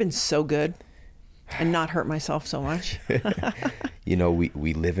 I could have been so good and not hurt myself so much. We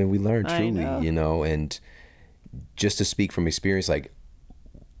live and we learn, truly, and just to speak from experience, like,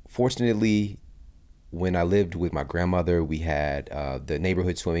 fortunately, when I lived with my grandmother, we had the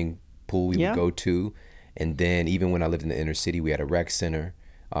neighborhood swimming pool we would go to. And then even when I lived in the inner city, we had a rec center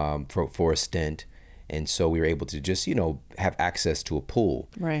for a stint. And so we were able to just, have access to a pool.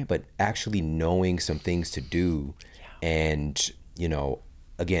 Right. But actually knowing some things to do. Yeah. And,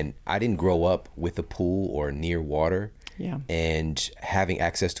 again, I didn't grow up with a pool or near water. Yeah. And having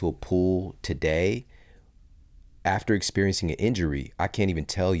access to a pool today, after experiencing an injury, I can't even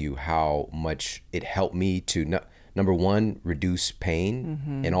tell you how much it helped me to, number one, reduce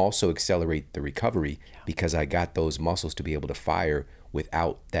pain and also accelerate the recovery because I got those muscles to be able to fire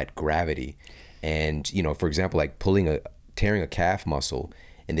without that gravity. And, for example, like tearing a calf muscle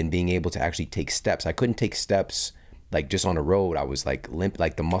and then being able to actually take steps. I couldn't take steps like just on the road. I was like limp,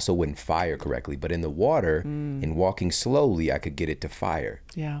 like the muscle wouldn't fire correctly. But in the water and walking slowly, I could get it to fire.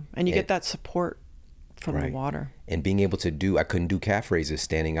 Yeah. And you get that support from the water. And being able to I couldn't do calf raises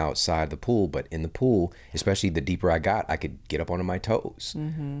standing outside the pool, but in the pool, especially the deeper I got, I could get up onto my toes,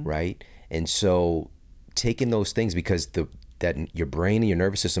 right? And so taking those things, because that your brain and your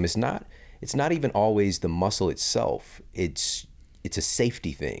nervous system, it's not even always the muscle itself. It's a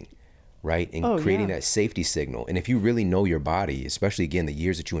safety thing, right? And creating that safety signal. And if you really know your body, especially again, the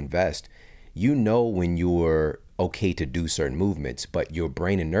years that you invest, when you're okay to do certain movements, but your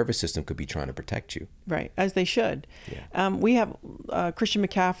brain and nervous system could be trying to protect you. Right, as they should. Yeah. We have Christian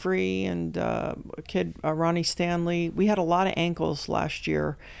McCaffrey and a kid, Ronnie Stanley. We had a lot of ankles last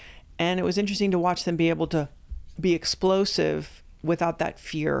year, and it was interesting to watch them be able to be explosive without that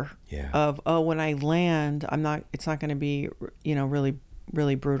fear of, when I land, it's not going to be, really,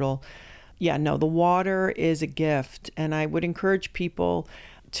 really brutal. Yeah, no, the water is a gift. And I would encourage people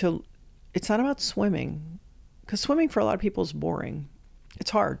it's not about swimming, because swimming for a lot of people is boring.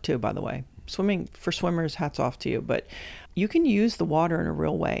 It's hard too, by the way. Swimming for swimmers, hats off to you, but you can use the water in a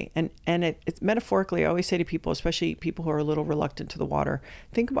real way. And it's metaphorically, I always say to people, especially people who are a little reluctant to the water,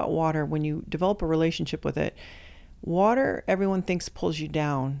 think about water. When you develop a relationship with it, water, everyone thinks pulls you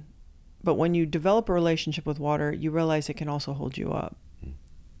down. But when you develop a relationship with water, you realize it can also hold you up.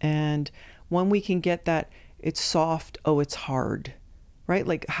 And when we can get that, it's soft, it's hard, right?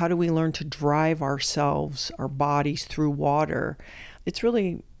 Like, how do we learn to drive ourselves, our bodies through water? It's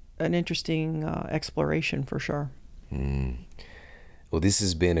really an interesting exploration for sure. Well, this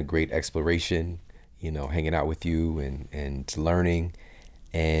has been a great exploration, hanging out with you and learning.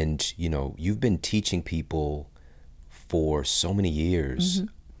 And, you've been teaching people for so many years,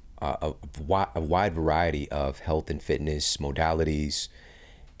 a wide variety of health and fitness modalities,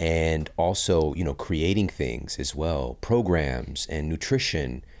 and also, creating things as well, programs and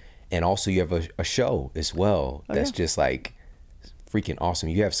nutrition. And also you have a show as well. That's just like freaking awesome.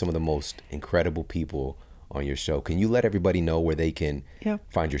 You have some of the most incredible people on your show. Can you let everybody know where they can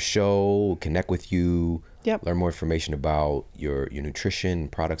find your show, connect with you, learn more information about your nutrition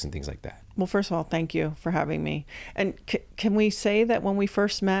products and things like that? Well, first of all, thank you for having me. And can we say that when we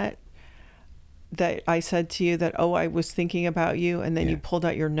first met, that I said to you that, I was thinking about you, and then you pulled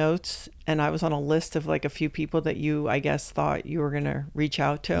out your notes, and I was on a list of like a few people that you, I guess, thought you were going to reach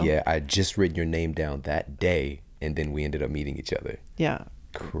out to? Yeah, I just written your name down that day, and then we ended up meeting each other. Yeah.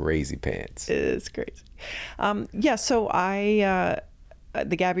 Crazy pants. It is crazy. So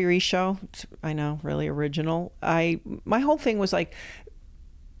the Gabby Reece show, I know, really original. My whole thing was like,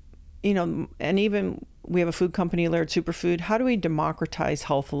 and even we have a food company, Laird Superfood. How do we democratize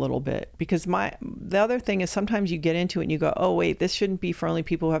health a little bit? Because the other thing is sometimes you get into it and you go, oh, wait, this shouldn't be for only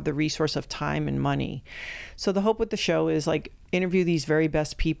people who have the resource of time and money. So the hope with the show is like interview these very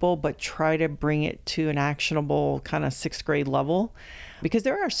best people, but try to bring it to an actionable kind of 6th grade level. Because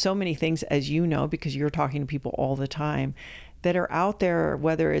there are so many things, as you know, because you're talking to people all the time, that are out there,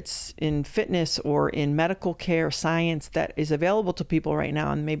 whether it's in fitness or in medical care, science, that is available to people right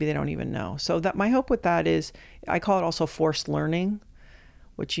now, and maybe they don't even know. So that my hope with that is, I call it also forced learning,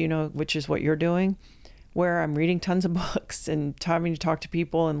 which is what you're doing, where I'm reading tons of books and having to talk to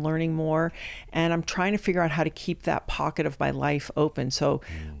people and learning more. And I'm trying to figure out how to keep that pocket of my life open. So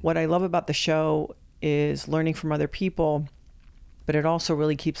what I love about the show is learning from other people, but it also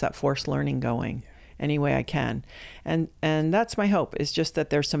really keeps that forced learning going any way I can. And that's my hope, is just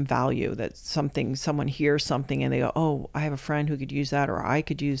that there's some value, that someone hears something and they go, oh, I have a friend who could use that, or I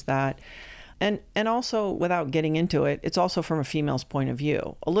could use that. And also, without getting into it, it's also from a female's point of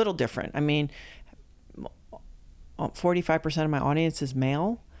view, a little different. I mean, 45% of my audience is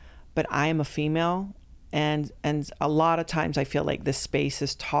male, but I am a female. And a lot of times I feel like this space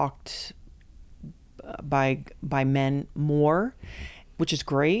is talked by men more, which is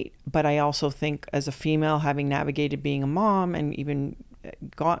great. But I also think, as a female, having navigated being a mom and even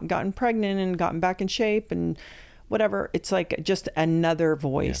gotten pregnant and gotten back in shape and whatever, it's like just another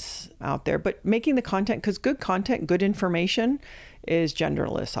voice out there. But making the content, because good content, good information is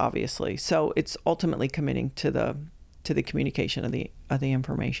genderless, obviously. So it's ultimately committing to the communication of the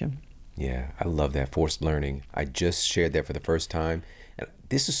information. Yeah, I love that forced learning. I just shared that for the first time. And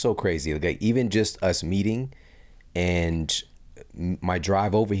this is so crazy. Like, even just us meeting and my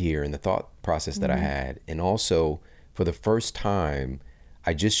drive over here and the thought process that I had. And also, for the first time,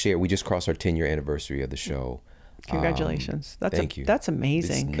 we just crossed our 10-year anniversary of the show. Congratulations. Thank you. That's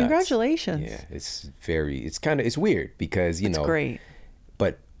amazing. Congratulations. Yeah, it's weird because, That's great.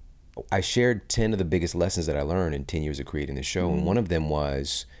 But I shared 10 of the biggest lessons that I learned in 10 years of creating the show. And one of them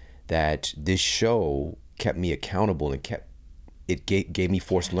was that this show kept me accountable and gave me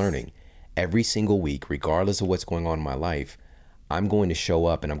forced learning. Every single week, regardless of what's going on in my life, I'm going to show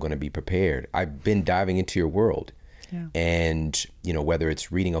up and I'm going to be prepared. I've been diving into your world. Yeah. And, whether it's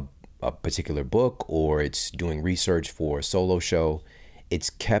reading a particular book or it's doing research for a solo show, it's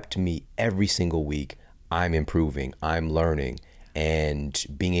kept me every single week. I'm improving, I'm learning, and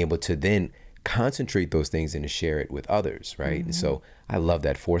being able to then concentrate those things and to share it with others, right? Mm-hmm. And so I love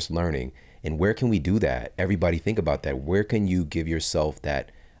that forced learning. And where can we do that? Everybody think about that. Where can you give yourself that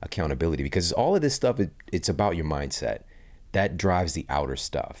accountability? Because all of this stuff, it's about your mindset. That drives the outer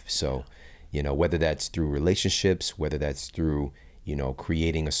stuff. So, whether that's through relationships, whether that's through,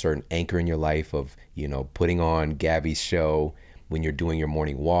 creating a certain anchor in your life of, putting on Gabby's show when you're doing your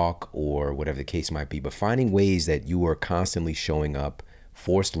morning walk or whatever the case might be, but finding ways that you are constantly showing up,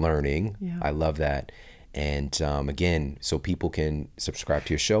 forced learning. Yeah. I love that. And again, so people can subscribe to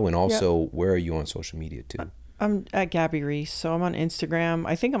your show. And also, where are you on social media too? I'm at Gabby Reece. So I'm on Instagram.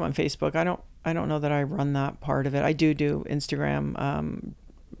 I think I'm on Facebook. I don't know that I run that part of it. I do Instagram,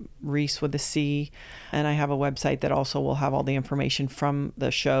 Reece with a C, and I have a website that also will have all the information from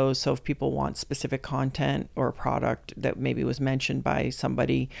the shows. So if people want specific content or a product that maybe was mentioned by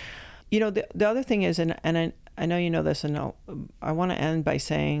somebody, the other thing is, and I know you know this, and I want to end by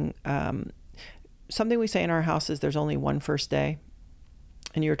saying something we say in our house is there's only one first day.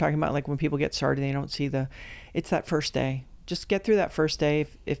 And you were talking about, like, when people get started, they don't see it's that first day. Just get through that first day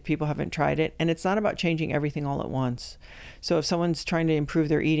if people haven't tried it. And it's not about changing everything all at once. So if someone's trying to improve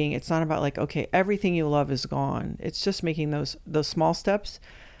their eating, it's not about like, okay, everything you love is gone. It's just making those small steps,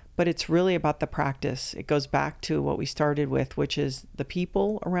 but it's really about the practice. It goes back to what we started with, which is the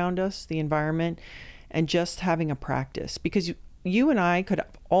people around us, the environment, and just having a practice. Because you and I could have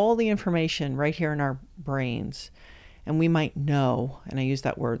all the information right here in our brains, and we might know, and I use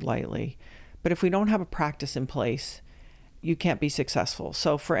that word lightly, but if we don't have a practice in place, you can't be successful.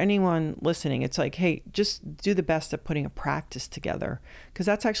 So for anyone listening, it's like, hey, just do the best at putting a practice together, because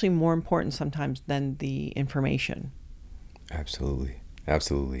that's actually more important sometimes than the information. Absolutely.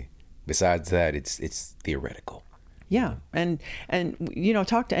 Absolutely. Besides that, it's theoretical. Yeah. And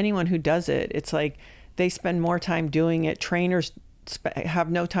talk to anyone who does it. It's like they spend more time doing it. Trainers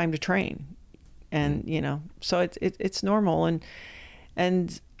have no time to train. And, so it's normal.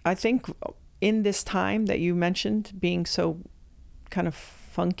 And I think in this time that you mentioned being so kind of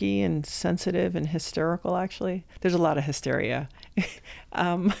funky and sensitive and hysterical, actually, there's a lot of hysteria,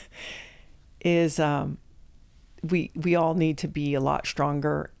 we all need to be a lot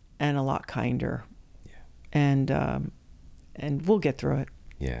stronger and a lot kinder. Yeah. And we'll get through it.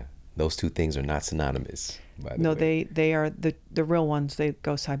 Yeah. Those two things are not synonymous, by the No, way. they are the real ones. They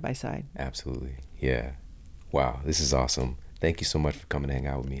go side by side. Absolutely. Yeah. Wow. This is awesome. Thank you so much for coming to hang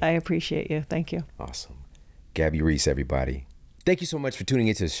out with me. I appreciate you. Thank you. Awesome. Gabby, Reece, everybody. Thank you so much for tuning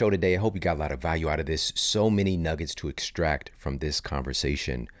into the show today. I hope you got a lot of value out of this. So many nuggets to extract from this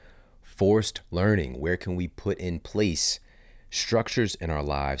conversation. Forced learning. Where can we put in place structures in our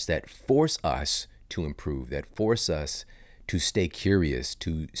lives that force us to improve, that force us to stay curious,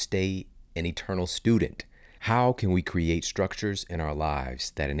 to stay an eternal student? How can we create structures in our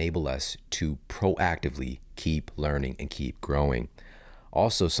lives that enable us to proactively keep learning and keep growing?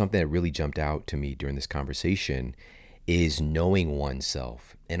 Also, something that really jumped out to me during this conversation is knowing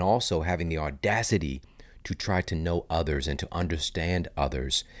oneself, and also having the audacity to try to know others and to understand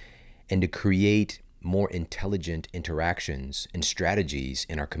others, and to create more intelligent interactions and strategies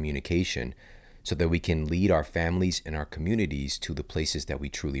in our communication so that we can lead our families and our communities to the places that we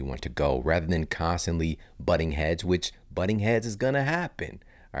truly want to go, rather than constantly butting heads, which butting heads is going to happen.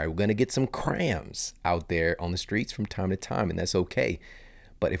 All right, we're going to get some crams out there on the streets from time to time, and that's okay.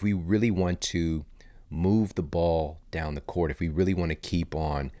 But if we really want to move the ball down the court, if we really want to keep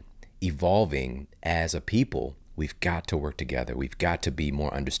on evolving as a people, we've got to work together. We've got to be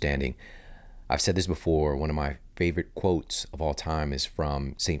more understanding. I've said this before. One of my favorite quotes of all time is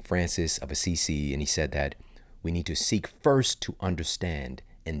from St. Francis of Assisi, and he said that we need to seek first to understand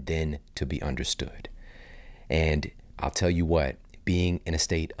and then to be understood. And I'll tell you what, being in a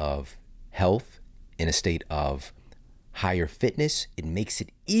state of health, in a state of higher fitness, it makes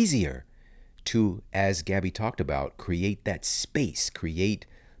it easier to, as Gabby talked about, create that space, create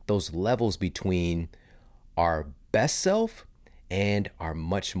those levels between our best self and our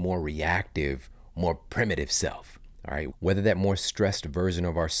much more reactive, more primitive self. All right. Whether that more stressed version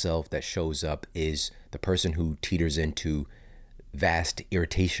of ourself that shows up is the person who teeters into vast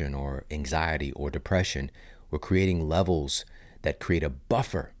irritation or anxiety or depression, we're creating levels that create a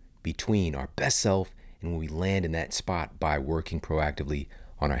buffer between our best self and when we land in that spot by working proactively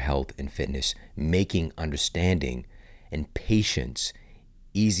on our health and fitness, making understanding and patience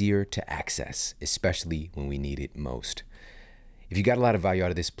easier to access, especially when we need it most. If you got a lot of value out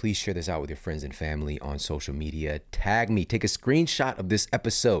of this, please share this out with your friends and family on social media. Tag me. Take a screenshot of this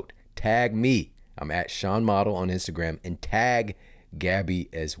episode. Tag me. I'm at Sean Model on Instagram, and tag Gabby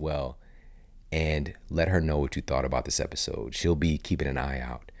as well. And let her know what you thought about this episode. She'll be keeping an eye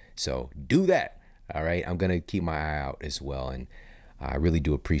out. So do that. All right. I'm going to keep my eye out as well. And I really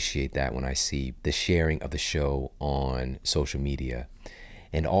do appreciate that when I see the sharing of the show on social media.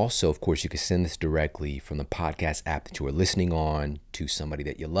 And also, of course, you can send this directly from the podcast app that you are listening on to somebody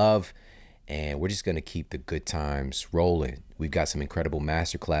that you love. And we're just going to keep the good times rolling. We've got some incredible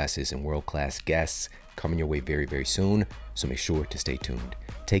masterclasses and world-class guests coming your way very, very soon. So make sure to stay tuned.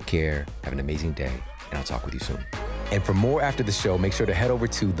 Take care. Have an amazing day. And I'll talk with you soon. And for more after the show, make sure to head over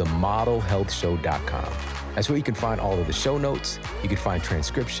to themodelhealthshow.com. That's where you can find all of the show notes. You can find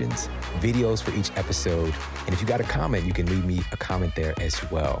transcriptions, videos for each episode. And if you got a comment, you can leave me a comment there as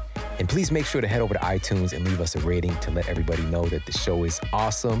well. And please make sure to head over to iTunes and leave us a rating to let everybody know that the show is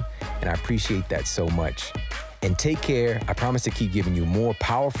awesome. And I appreciate that so much. And take care. I promise to keep giving you more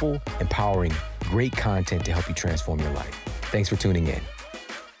powerful, empowering, great content to help you transform your life. Thanks for tuning in.